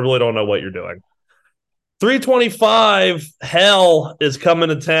podcast, I really don't know what you're doing. 325, hell is coming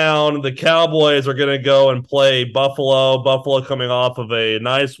to town. The Cowboys are going to go and play Buffalo. Buffalo coming off of a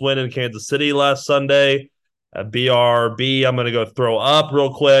nice win in Kansas City last Sunday. BRB, I'm going to go throw up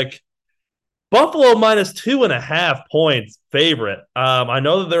real quick. Buffalo minus 2.5 points favorite. I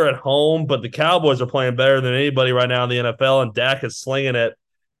know that they're at home, but the Cowboys are playing better than anybody right now in the NFL, and Dak is slinging it.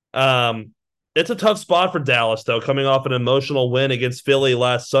 It's a tough spot for Dallas, though, coming off an emotional win against Philly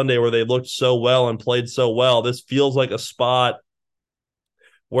last Sunday where they looked so well and played so well. This feels like a spot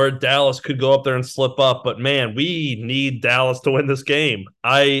where Dallas could go up there and slip up. But, man, we need Dallas to win this game.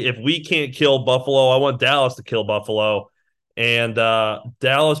 If we can't kill Buffalo, I want Dallas to kill Buffalo. And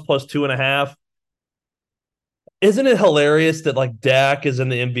Dallas plus 2.5. Isn't it hilarious that like Dak is in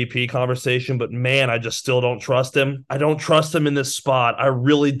the MVP conversation, but man, I just still don't trust him. I don't trust him in this spot. I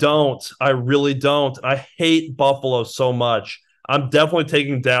really don't. I hate Buffalo so much. I'm definitely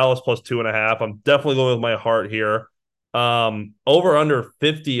taking Dallas plus 2.5. I'm definitely going with my heart here. Over under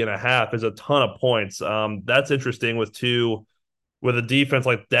 50.5 is a ton of points. That's interesting with a defense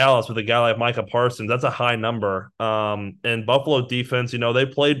like Dallas with a guy like Micah Parsons. That's a high number. And Buffalo defense, they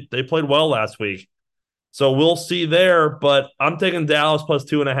played well last week. So we'll see there, but I'm taking Dallas plus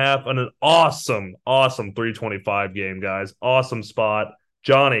 2.5 on an awesome 325 game, guys. Awesome spot.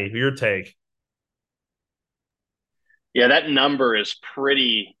 Johnny, your take. Yeah, that number is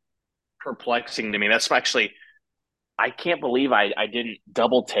pretty perplexing to me. That's actually, I can't believe I didn't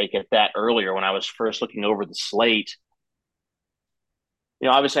double take it that earlier when I was first looking over the slate.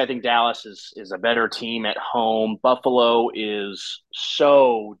 Obviously I think Dallas is a better team at home. Buffalo is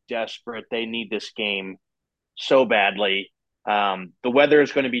so desperate. They need this game so badly. The weather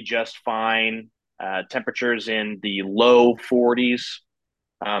is going to be just fine. Temperatures in the low 40s,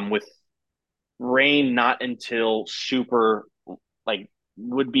 with rain not until super, like,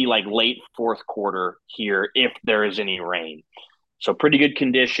 would be like late fourth quarter here if there is any rain. So pretty good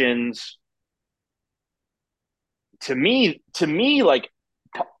conditions. To me, like,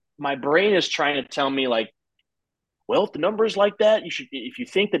 my brain is trying to tell me, like, well, if the numbers like that, if you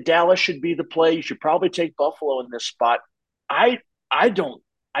think that Dallas should be the play, you should probably take Buffalo in this spot. I I don't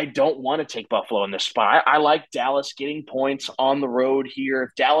I don't want to take Buffalo in this spot. I like Dallas getting points on the road here.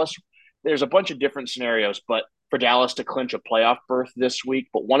 If Dallas, there's a bunch of different scenarios, but for Dallas to clinch a playoff berth this week,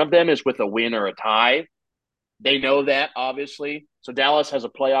 but one of them is with a win or a tie. They know that, obviously. So Dallas has a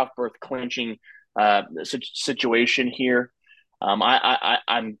playoff berth clinching situation here.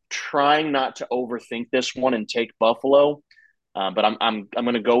 I'm trying not to overthink this one and take Buffalo, but I'm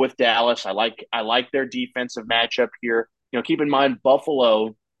going to go with Dallas. I like their defensive matchup here. Keep in mind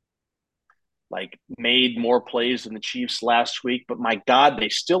Buffalo like made more plays than the Chiefs last week, but my God, they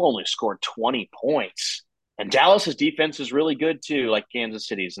still only scored 20 points. And Dallas's defense is really good too, like Kansas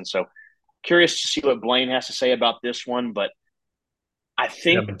City's. And so curious to see what Blaine has to say about this one, but I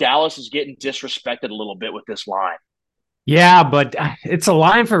think Dallas is getting disrespected a little bit with this line. Yeah, but it's a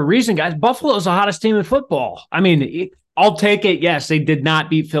line for a reason, guys. Buffalo's the hottest team in football. I mean, I'll take it. Yes, they did not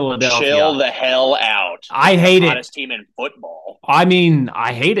beat Philadelphia. Chill the hell out. I hate it. Hottest team in football. I mean,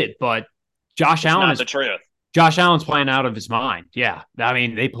 I hate it, but Josh Allen is the truth. Josh Allen's playing out of his mind. Yeah. I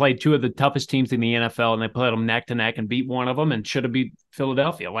mean, they played two of the toughest teams in the NFL, and they played them neck to neck and beat one of them and should have beat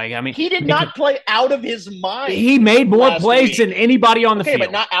Philadelphia. Like, I mean, he did not play out of his mind. He made more plays than anybody on the field.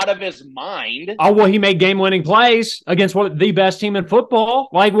 But not out of his mind. Oh, well, he made game-winning plays against the best team in football.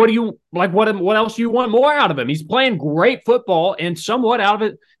 Like, what else do you want more out of him? He's playing great football, and somewhat out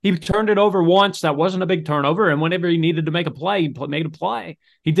of it, he turned it over once. That wasn't a big turnover, and whenever he needed to make a play, he made a play.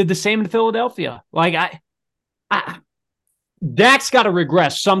 He did the same in Philadelphia. Like, Dak's got to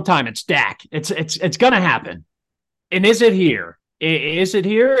regress sometime. It's Dak. It's going to happen. And is it here? Is it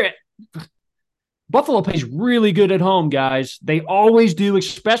here? Buffalo plays really good at home, guys. They always do,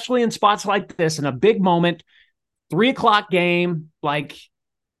 especially in spots like this, in a big moment, 3:00 game. Like,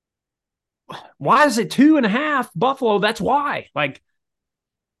 why is it 2.5 Buffalo? That's why. Like,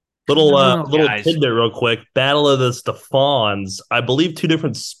 little tidbit real quick. Battle of the Stephons. I believe two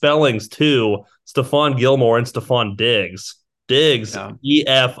different spellings too. Stephon Gilmore and Stephon Diggs. Diggs,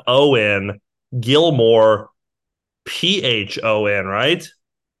 E-F-O-N. Gilmore, P-H-O-N, right?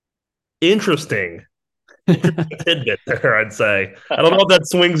 Interesting. Tidbit there, I'd say. I don't know if that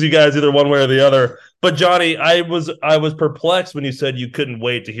swings you guys either one way or the other. But Johnny, I was perplexed when you said you couldn't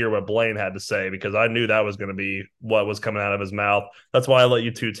wait to hear what Blaine had to say, because I knew that was going to be what was coming out of his mouth. That's why I let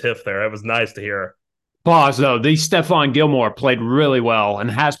you two tiff there. It was nice to hear. Pause, though. The Stephon Gilmore played really well and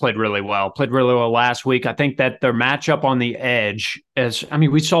has played really well. Played really well last week. I think that their matchup on the edge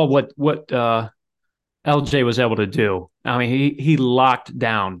we saw what LJ was able to do. I mean, he locked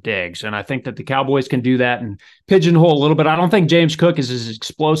down Diggs, and I think that the Cowboys can do that and pigeonhole a little bit. I don't think James Cook is as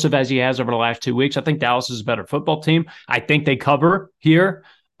explosive as he has over the last 2 weeks. I think Dallas is a better football team. I think they cover here,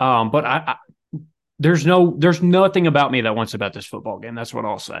 but there's nothing about me that wants to bet this football game. That's what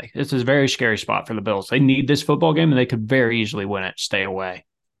I'll say. This is a very scary spot for the Bills. They need this football game, and they could very easily win it. Stay away.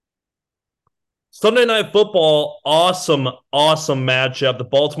 Sunday Night Football, awesome matchup. The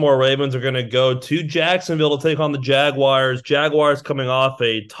Baltimore Ravens are going to go to Jacksonville to take on the Jaguars. Jaguars coming off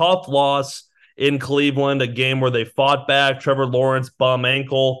a tough loss in Cleveland, a game where they fought back. Trevor Lawrence, bum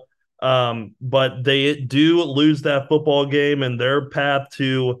ankle. But they do lose that football game, and their path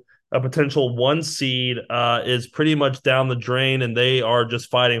to a potential 1 seed is pretty much down the drain, and they are just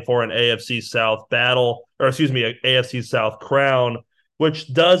fighting for an AFC South battle, or excuse me, an AFC South crown,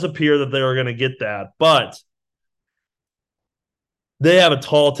 which does appear that they are going to get that. But they have a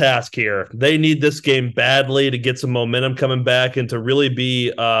tall task here. They need this game badly to get some momentum coming back and to really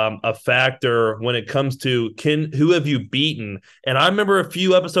be a factor when it comes to who have you beaten. And I remember a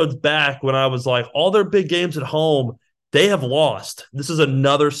few episodes back when I was like, all their big games at home, they have lost. This is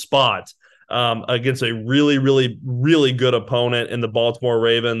another spot against a really, really, really good opponent in the Baltimore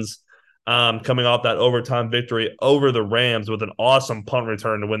Ravens. Coming off that overtime victory over the Rams with an awesome punt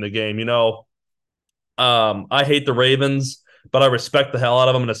return to win the game. I hate the Ravens, but I respect the hell out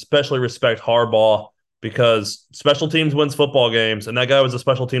of them, and especially respect Harbaugh, because special teams wins football games, and that guy was a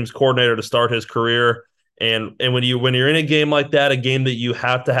special teams coordinator to start his career. And when you're in a game like that, a game that you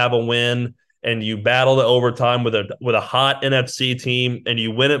have to have a win, and you battle the overtime with a hot NFC team, and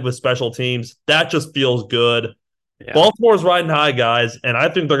you win it with special teams, that just feels good. Yeah. Baltimore's riding high, guys, and I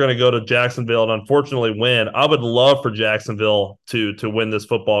think they're going to go to Jacksonville and unfortunately win. I would love for Jacksonville to win this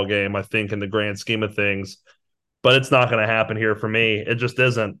football game, I think, in the grand scheme of things, but it's not going to happen here for me. It just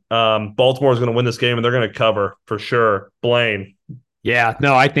isn't. Baltimore's going to win this game, and they're going to cover for sure. Blaine. Yeah,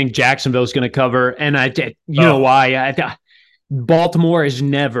 no, I think Jacksonville's going to cover, and you know Oh, why? Baltimore is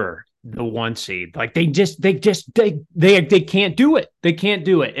never the one seed. Like they can't do it. They can't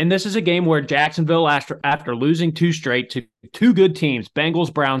do it. And this is a game where Jacksonville, after losing two straight to two good teams,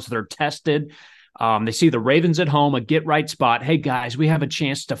 Bengals, Browns, they're tested. They see the Ravens at home, a get right spot. Hey guys, we have a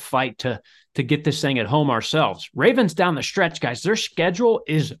chance to fight to get this thing at home ourselves. Ravens down the stretch, guys, their schedule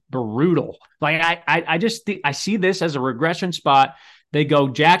is brutal. Like I just I see this as a regression spot. They go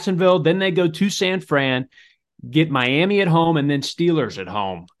Jacksonville, then they go to San Fran, get Miami at home, and then Steelers at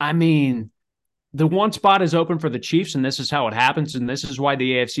home. I mean, the one spot is open for the Chiefs, and this is how it happens, and this is why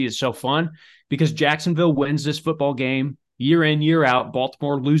the AFC is so fun, because Jacksonville wins this football game year in, year out.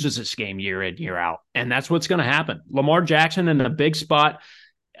 Baltimore loses this game year in, year out, and that's what's going to happen. Lamar Jackson in a big spot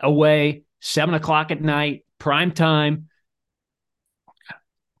away, 7 o'clock at night, prime time.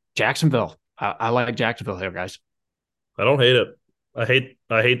 Jacksonville. I like Jacksonville here, guys. I don't hate it. I hate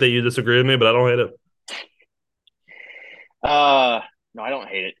that you disagree with me, but I don't hate it. No, I don't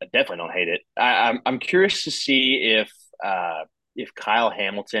hate it. I definitely don't hate it. I'm curious to see if Kyle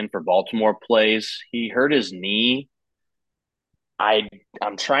Hamilton for Baltimore plays. He hurt his knee. I'm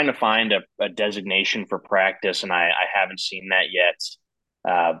trying to find a designation for practice, and I haven't seen that yet.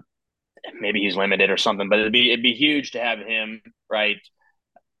 Maybe he's limited or something, but it'd be huge to have him, right?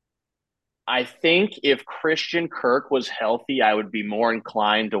 I think if Christian Kirk was healthy, I would be more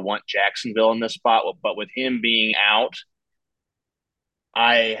inclined to want Jacksonville in this spot. But with him being out,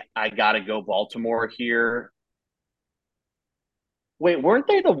 I gotta go Baltimore here. Wait, weren't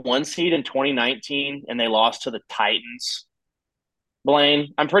they the one seed in 2019 and they lost to the Titans?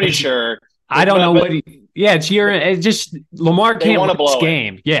 Blaine, I'm pretty sure. I don't know what. Yeah, it's just Lamar They can't wanna win this blow it.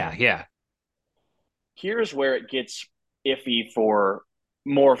 game. Yeah. Here's where it gets iffy for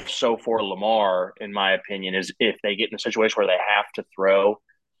more so for Lamar, in my opinion, is if they get in a situation where they have to throw.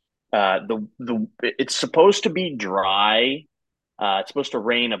 It's supposed to be dry. It's supposed to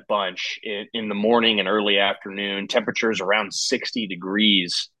rain a bunch in the morning and early afternoon. Temperatures around 60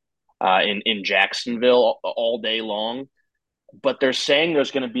 degrees in Jacksonville all day long. But they're saying there's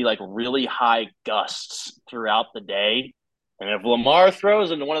going to be like really high gusts throughout the day. And if Lamar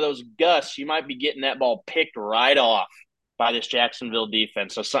throws into one of those gusts, you might be getting that ball picked right off by this Jacksonville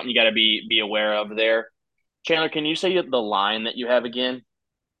defense. So something you got to be aware of there. Chandler, can you say the line that you have again?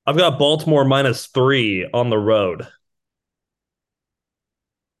 I've got Baltimore -3 on the road.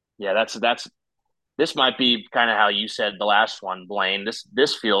 Yeah, that's this might be kind of how you said the last one, Blaine.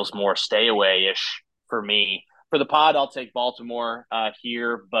 This feels more stay away ish for me. For the pod, I'll take Baltimore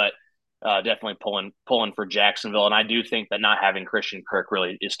here, but definitely pulling for Jacksonville. And I do think that not having Christian Kirk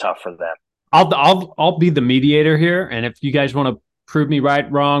really is tough for them. I'll be the mediator here, and if you guys want to prove me right,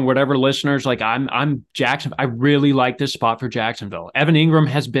 wrong, whatever, listeners, like I'm Jackson. I really like this spot for Jacksonville. Evan Ingram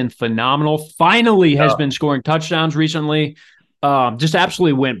has been phenomenal. Finally, has been scoring touchdowns recently. Just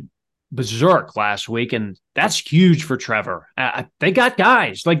absolutely went berserk last week, and that's huge for Trevor. They got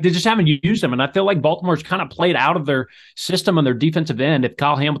guys, like they just haven't used them, and I feel like Baltimore's kind of played out of their system on their defensive end. If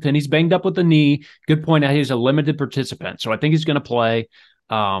Kyle Hamilton, he's banged up with the knee. Good point. He's a limited participant, so I think he's going to play.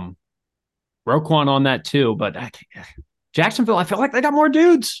 Roquan on that too, but Jacksonville, I feel like they got more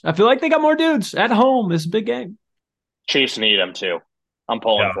dudes. I feel like they got more dudes at home. This is a big game. Chiefs need them too. I'm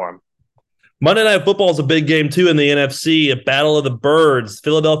pulling for them. Monday Night Football is a big game, too, in the NFC. A battle of the birds.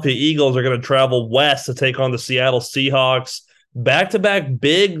 Philadelphia Eagles are going to travel west to take on the Seattle Seahawks. Back-to-back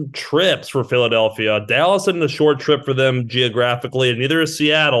big trips for Philadelphia. Dallas isn't a short trip for them geographically, and neither is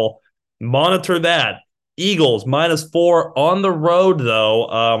Seattle. Monitor that. Eagles -4 on the road, though.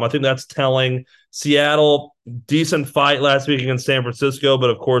 I think that's telling. Seattle, decent fight last week against San Francisco, but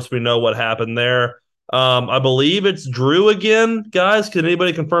of course we know what happened there. I believe it's Drew again, guys. Can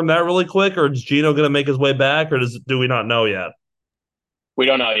anybody confirm that really quick, or is Gino going to make his way back, or do we not know yet? We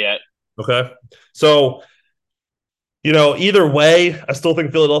don't know yet. Okay, so either way, I still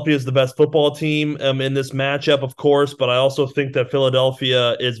think Philadelphia is the best football team in this matchup, of course, but I also think that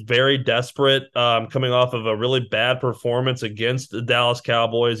Philadelphia is very desperate, coming off of a really bad performance against the Dallas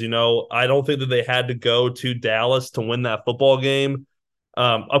Cowboys. I don't think that they had to go to Dallas to win that football game.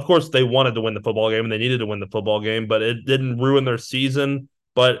 Of course, they wanted to win the football game and they needed to win the football game, but it didn't ruin their season.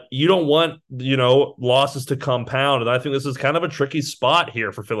 But you don't want, losses to compound. And I think this is kind of a tricky spot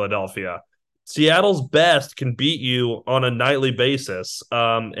here for Philadelphia. Seattle's best can beat you on a nightly basis.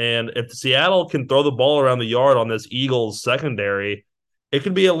 And if Seattle can throw the ball around the yard on this Eagles secondary, it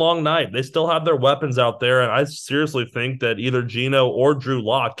could be a long night. They still have their weapons out there, and I seriously think that either Geno or Drew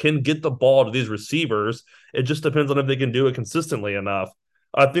Lock can get the ball to these receivers. It just depends on if they can do it consistently enough.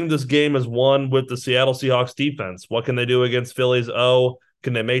 I think this game is won with the Seattle Seahawks defense. What can they do against Philly's O?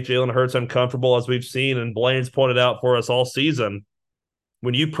 Can they make Jalen Hurts uncomfortable, as we've seen and Blaine's pointed out for us all season?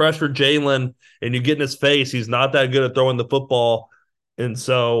 When you pressure Jalen and you get in his face, he's not that good at throwing the football. And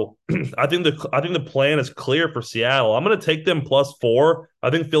so I think the plan is clear for Seattle. I'm going to take them +4. I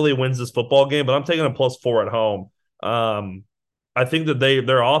think Philly wins this football game, but I'm taking them +4 at home. I think that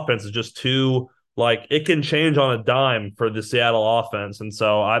their offense is just too it can change on a dime for the Seattle offense, and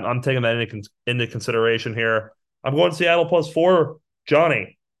so I'm taking that into consideration here. I'm going Seattle +4.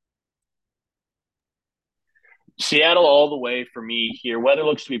 Johnny. Seattle all the way for me here. Weather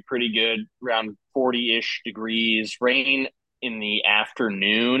looks to be pretty good, around 40-ish degrees. Rain in the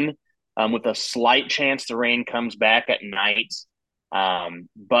afternoon, with a slight chance the rain comes back at night.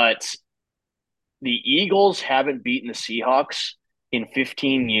 But the Eagles haven't beaten the Seahawks in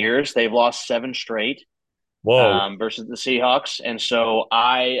 15 years. They've lost 7 straight versus the Seahawks. And so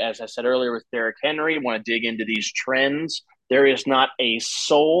as I said earlier with Derrick Henry, want to dig into these trends. There is not a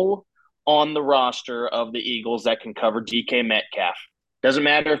soul on the roster of the Eagles that can cover DK Metcalf. Doesn't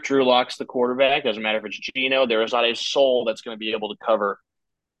matter if Drew Lock's the quarterback. Doesn't matter if it's Geno. There is not a soul that's going to be able to cover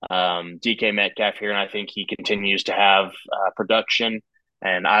DK Metcalf here, and I think he continues to have production.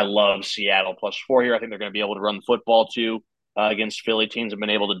 And I love Seattle +4 here. I think they're going to be able to run the football too against Philly. Teams have been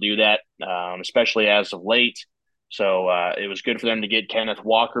able to do that, especially as of late. So it was good for them to get Kenneth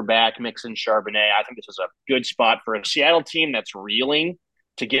Walker back, Mixon, Charbonnet. I think this is a good spot for a Seattle team that's reeling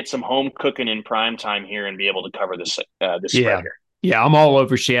to get some home cooking in prime time here and be able to cover this spread here. Yeah, I'm all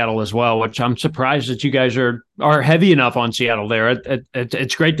over Seattle as well, which I'm surprised that you guys are heavy enough on Seattle there.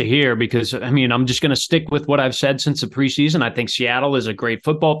 It's great to hear because, I mean, I'm just going to stick with what I've said since the preseason. I think Seattle is a great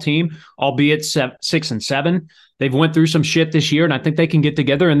football team, albeit 6-7. They've went through some shit this year, and I think they can get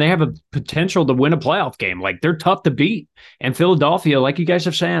together, and they have a potential to win a playoff game. Like, they're tough to beat. And Philadelphia, like you guys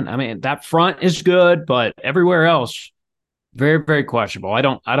have said, I mean, that front is good, but everywhere else, very, very questionable. I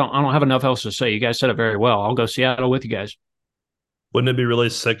don't have enough else to say. You guys said it very well. I'll go Seattle with you guys. Wouldn't it be really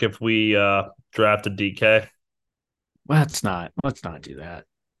sick if we drafted DK? Let's not do that.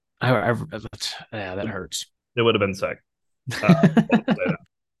 That hurts. It would have been sick.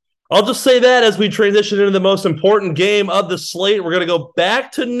 I'll just say that as we transition into the most important game of the slate. We're going to go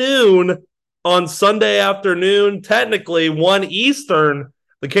back to noon on Sunday afternoon, technically 1 Eastern.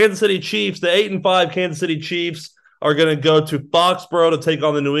 The Kansas City Chiefs, the 8-5 Kansas City Chiefs, are going to go to Foxborough to take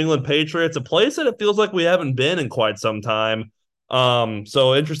on the New England Patriots, a place that it feels like we haven't been in quite some time.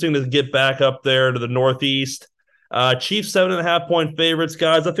 So interesting to get back up there to the Northeast. Chiefs 7.5-point favorites,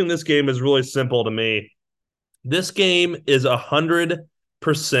 guys. I think this game is really simple to me. This game is 100%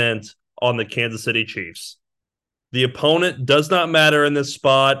 on the Kansas City Chiefs. The opponent does not matter in this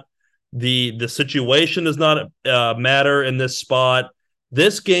spot. The situation does not matter in this spot.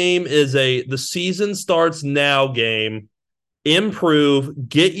 This game is the season starts now game. Improve,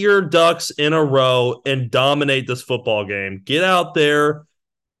 get your ducks in a row, and dominate this football game. Get out there.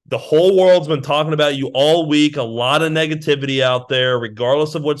 The whole world's been talking about you all week. A lot of negativity out there,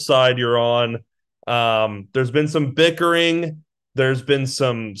 regardless of which side you're on. There's been some bickering. There's been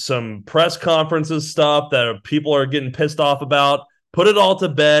some press conferences stuff that people are getting pissed off about. Put it all to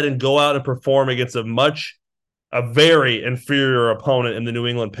bed and go out and perform against a very inferior opponent in the New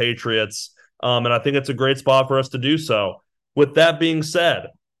England Patriots. And I think it's a great spot for us to do so. With that being said,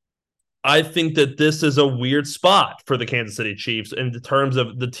 I think that this is a weird spot for the Kansas City Chiefs in terms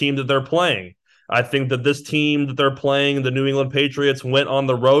of the team that they're playing. I think that this team that they're playing, the New England Patriots, went on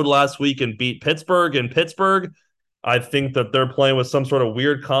the road last week and beat Pittsburgh in Pittsburgh. I think that they're playing with some sort of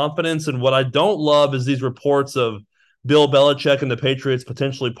weird confidence. And what I don't love is these reports of Bill Belichick and the Patriots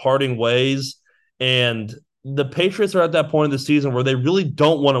potentially parting ways. And the Patriots are at that point in the season where they really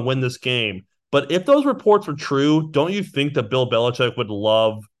don't want to win this game. But if those reports are true, don't you think that Bill Belichick would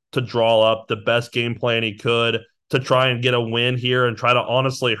love to draw up the best game plan he could to try and get a win here and try to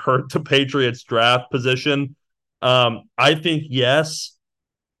honestly hurt the Patriots draft position? I think, yes,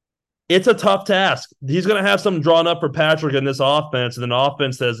 it's a tough task. He's going to have something drawn up for Patrick in this offense, and an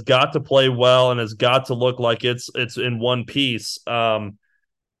offense that has got to play well and has got to look like it's in one piece.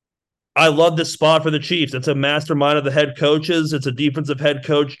 I love this spot for the Chiefs. It's a mastermind of the head coaches. It's a defensive head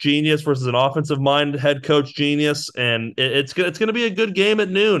coach genius versus an offensive minded head coach genius. And it's going to be a good game at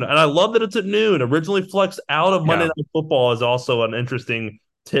noon. And I love that it's at noon. Originally flexed out of Monday Night Football is also an interesting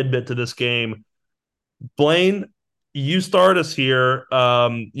tidbit to this game. Blaine, you start us here. How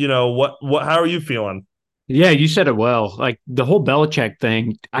are you feeling? Yeah, you said it well. Like the whole Belichick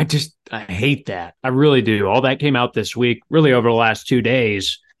thing, I hate that. I really do. All that came out this week, really over the last 2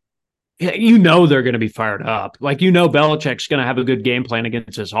 days. Yeah, they're going to be fired up. Like, Belichick's going to have a good game plan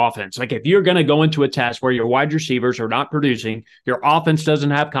against this offense. Like, if you're going to go into a test where your wide receivers are not producing, your offense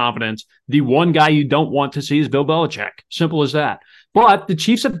doesn't have confidence, the one guy you don't want to see is Bill Belichick. Simple as that. But the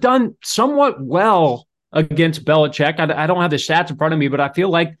Chiefs have done somewhat well against Belichick. I don't have the stats in front of me, but I feel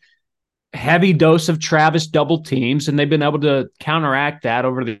like heavy dose of Travis double teams, and they've been able to counteract that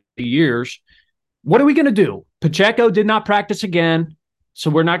over the years. What are we going to do? Pacheco did not practice again. So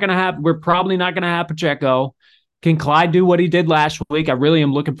we're probably not going to have Pacheco. Can Clyde do what he did last week? I really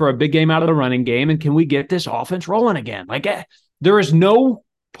am looking for a big game out of the running game. And can we get this offense rolling again? Like, there is no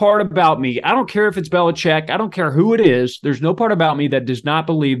part about me. I don't care if it's Belichick. I don't care who it is. There's no part about me that does not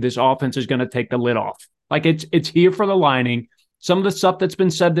believe this offense is going to take the lid off. Like, it's here for the lining. Some of the stuff that's been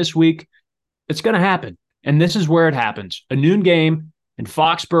said this week, it's going to happen. And this is where it happens. A noon game in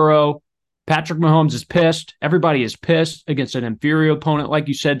Foxborough. Patrick Mahomes is pissed. Everybody is pissed against an inferior opponent, like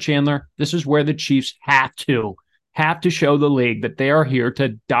you said, Chandler. This is where the Chiefs have to show the league that they are here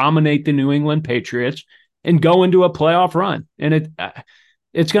to dominate the New England Patriots and go into a playoff run. And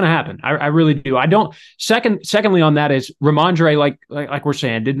it's going to happen. I really do. I don't. Secondly, on that is Ramondre, like we're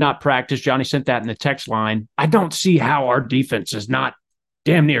saying, did not practice. Johnny sent that in the text line. I don't see how our defense is not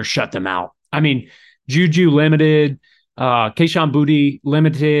damn near shut them out. I mean, Juju limited. Kayshon Boutte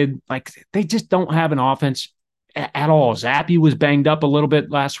limited. Like, they just don't have an offense at all. Zappy was banged up a little bit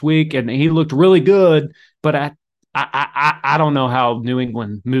last week, and he looked really good, but I don't know how New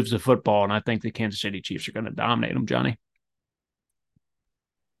England moves the football, and I think the Kansas City Chiefs are going to dominate them, Johnny.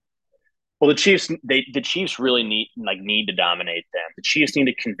 Well, the Chiefs really need to dominate them. The Chiefs need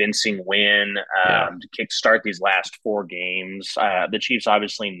a convincing win to kickstart these last 4 games. The Chiefs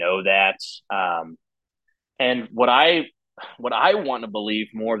obviously know that. And what I want to believe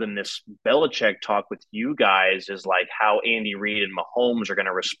more than this Belichick talk with you guys is like how Andy Reid and Mahomes are going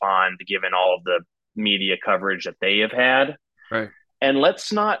to respond given all of the media coverage that they have had. Right. And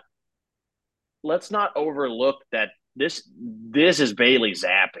let's not overlook that this is Bailey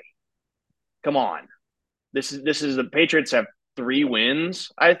Zappi. Come on. This is the Patriots have 3 wins,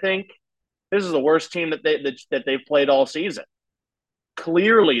 I think. This is the worst team that they've played all season.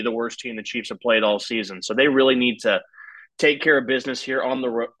 Clearly the worst team the Chiefs have played all season. So they really need to take care of business here on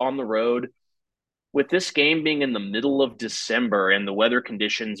the road. With this game being in the middle of December and the weather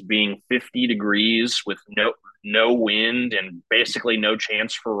conditions being 50 degrees with no wind and basically no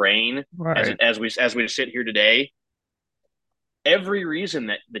chance for rain, right, as we sit here today, every reason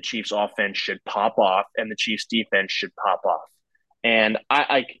that the Chiefs offense should pop off and the Chiefs defense should pop off. And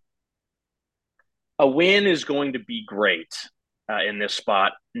a win is going to be great in this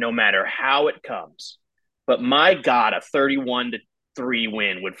spot, no matter how it comes. But my God, a 31-3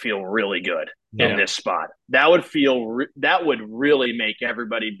 win would feel really good in this spot. That would really make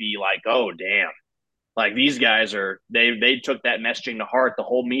everybody be like, oh, damn. Like, these guys they took that messaging to heart. The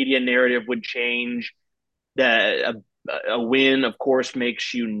whole media narrative would change. A win, of course,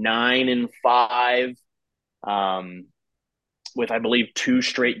 makes you 9-5, with, I believe, 2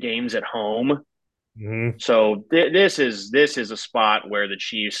 straight games at home. Mm-hmm. So this is a spot where the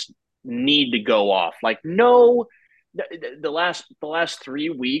Chiefs need to go off. Like, no, the last 3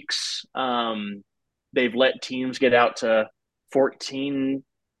 weeks, they've let teams get out to 14.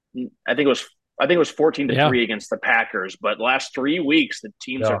 I think it was 14-3 against the Packers. But the last 3 weeks, the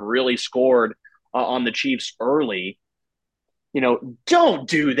teams have really scored on the Chiefs early. Don't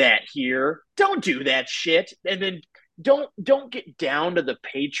do that here. Don't do that shit. And then don't get down to the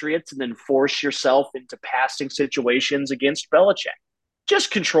Patriots and then force yourself into passing situations against Belichick.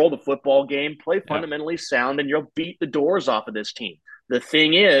 Just control the football game, play fundamentally sound, and you'll beat the doors off of this team. The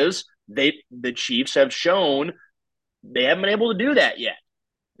thing is, the Chiefs have shown they haven't been able to do that yet.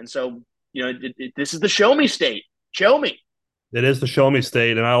 And so, this is the show me state. Show me. It is the show me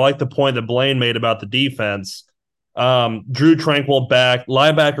state. And I like the point that Blaine made about the defense. Drew Tranquill back,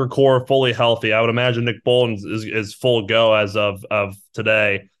 linebacker core fully healthy. I would imagine Nick Bolton is full go as of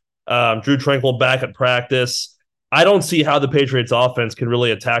today. Drew Tranquill back at practice. I don't see how the Patriots offense can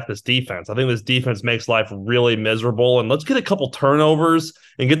really attack this defense. I think this defense makes life really miserable. And let's get a couple turnovers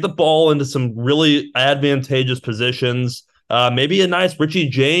and get the ball into some really advantageous positions. Maybe a nice Richie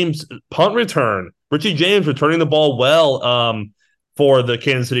James punt return. Richie James returning the ball well for the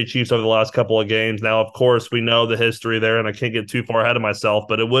Kansas City Chiefs over the last couple of games. Now, of course, we know the history there, and I can't get too far ahead of myself,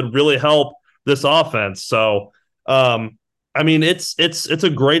 but it would really help this offense. So, I mean, it's a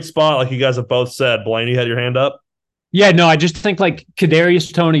great spot, like you guys have both said. Blaine, you had your hand up. Yeah, no, I just think like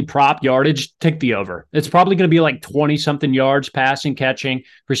Kadarius Toney prop yardage, take the over. It's probably going to be like 20 something yards passing, catching,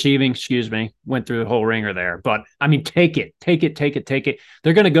 receiving. Excuse me, went through the whole ringer there. But I mean, take it.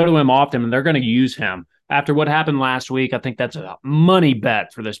 They're going to go to him often and they're going to use him. After what happened last week, I think that's a money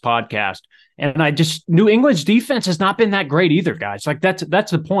bet for this podcast. And New England's defense has not been that great either, guys. Like that's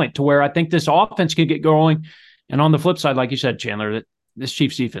the point to where I think this offense could get going. And on the flip side, like you said, Chandler, that this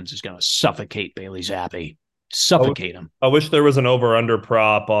Chiefs defense is going to suffocate Bailey Zappi. Suffocate him. I wish there was an over-under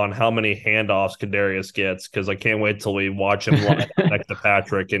prop on how many handoffs Kadarius gets, because I can't wait till we watch him line up next to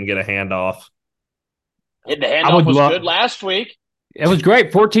Patrick and get a handoff. And the handoff was good last week. It was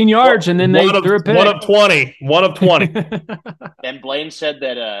great, 14 yards, and then they threw a pick. One of 20. And Blaine said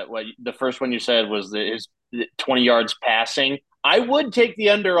that the first one you said was his 20 yards passing. I would take the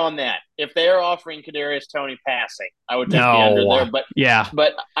under on that. If they're offering Kadarius Toney passing, I would take the under there. But yeah,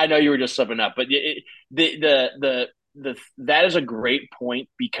 but I know you were just subbing up. But that is a great point,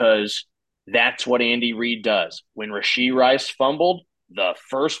 because that's what Andy Reid does. When Rashee Rice fumbled, the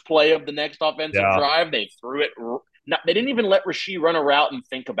first play of the next offensive drive, they threw it. They didn't even let Rashee run a route and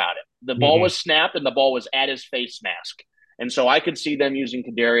think about it. The ball was snapped and the ball was at his face mask. And so I could see them using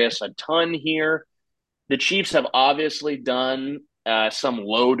Kadarius a ton here. The Chiefs have obviously done some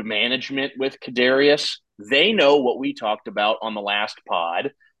load management with Kadarius. They know what we talked about on the last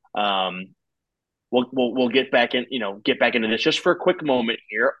pod. We'll get back into this just for a quick moment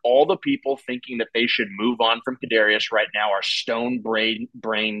here. All the people thinking that they should move on from Kadarius right now are stone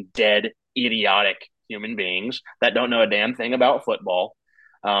brain dead, idiotic human beings that don't know a damn thing about football.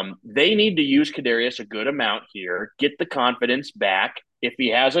 They need to use Kadarius a good amount here, get the confidence back. If he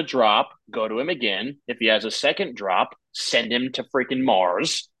has a drop, go to him again. If he has a second drop, send him to freaking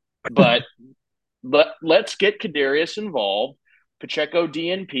Mars. But let's get Kadarius involved. Pacheco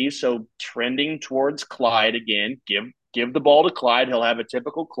DNP, so trending towards Clyde again. Give the ball to Clyde. He'll have a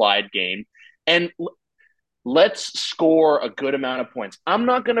typical Clyde game. And let's score a good amount of points. I'm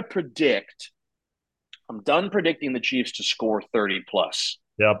not going to predict. I'm done predicting the Chiefs to score 30 plus.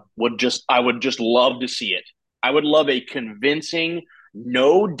 Yep. I would just love to see it. I would love a convincing,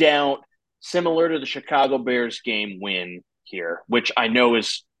 no doubt, similar to the Chicago Bears game win here, which I know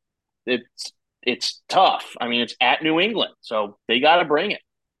it's tough. I mean, it's at New England, so they got to bring it.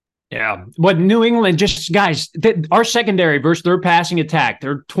 Yeah. But New England, just guys, our secondary versus their passing attack,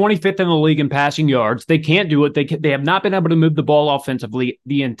 they're 25th in the league in passing yards. They can't do it. They have not been able to move the ball offensively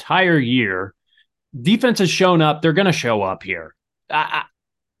the entire year. Defense has shown up. They're going to show up here.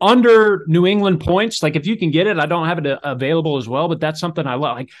 Under New England points, like if you can get it, I don't have it available as well, but that's something I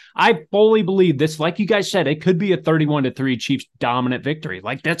love. Like I fully believe this, like you guys said, it could be a 31-3 Chiefs dominant victory.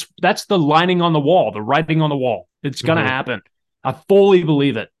 Like that's the lining on the wall, the writing on the wall. It's going to happen. I fully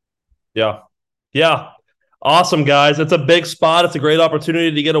believe it. Yeah. Yeah. Awesome, guys. It's a big spot. It's a great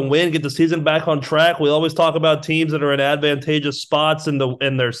opportunity to get a win, get the season back on track. We always talk about teams that are in advantageous spots in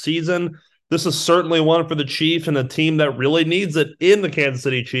their season. This is certainly one for the Chiefs and a team that really needs it in the Kansas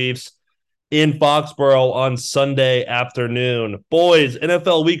City Chiefs in Foxborough on Sunday afternoon. Boys,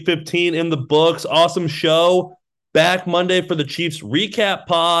 NFL Week 15 in the books. Awesome show. Back Monday for the Chiefs recap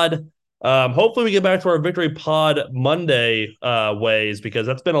pod. Hopefully we get back to our victory pod Monday ways, because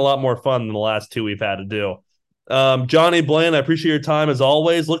that's been a lot more fun than the last two we've had to do. Johnny, Blaine, I appreciate your time as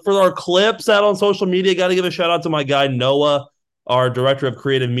always. Look for our clips out on social media. Got to give a shout out to my guy Noah, our director of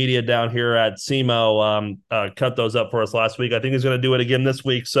creative media down here at SEMO. Cut those up for us last week. I think he's going to do it again this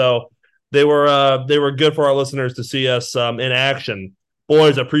week. So they were good for our listeners to see us in action.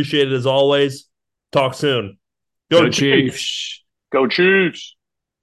 Boys, appreciate it as always. Talk soon. Go Chiefs. Go Chiefs.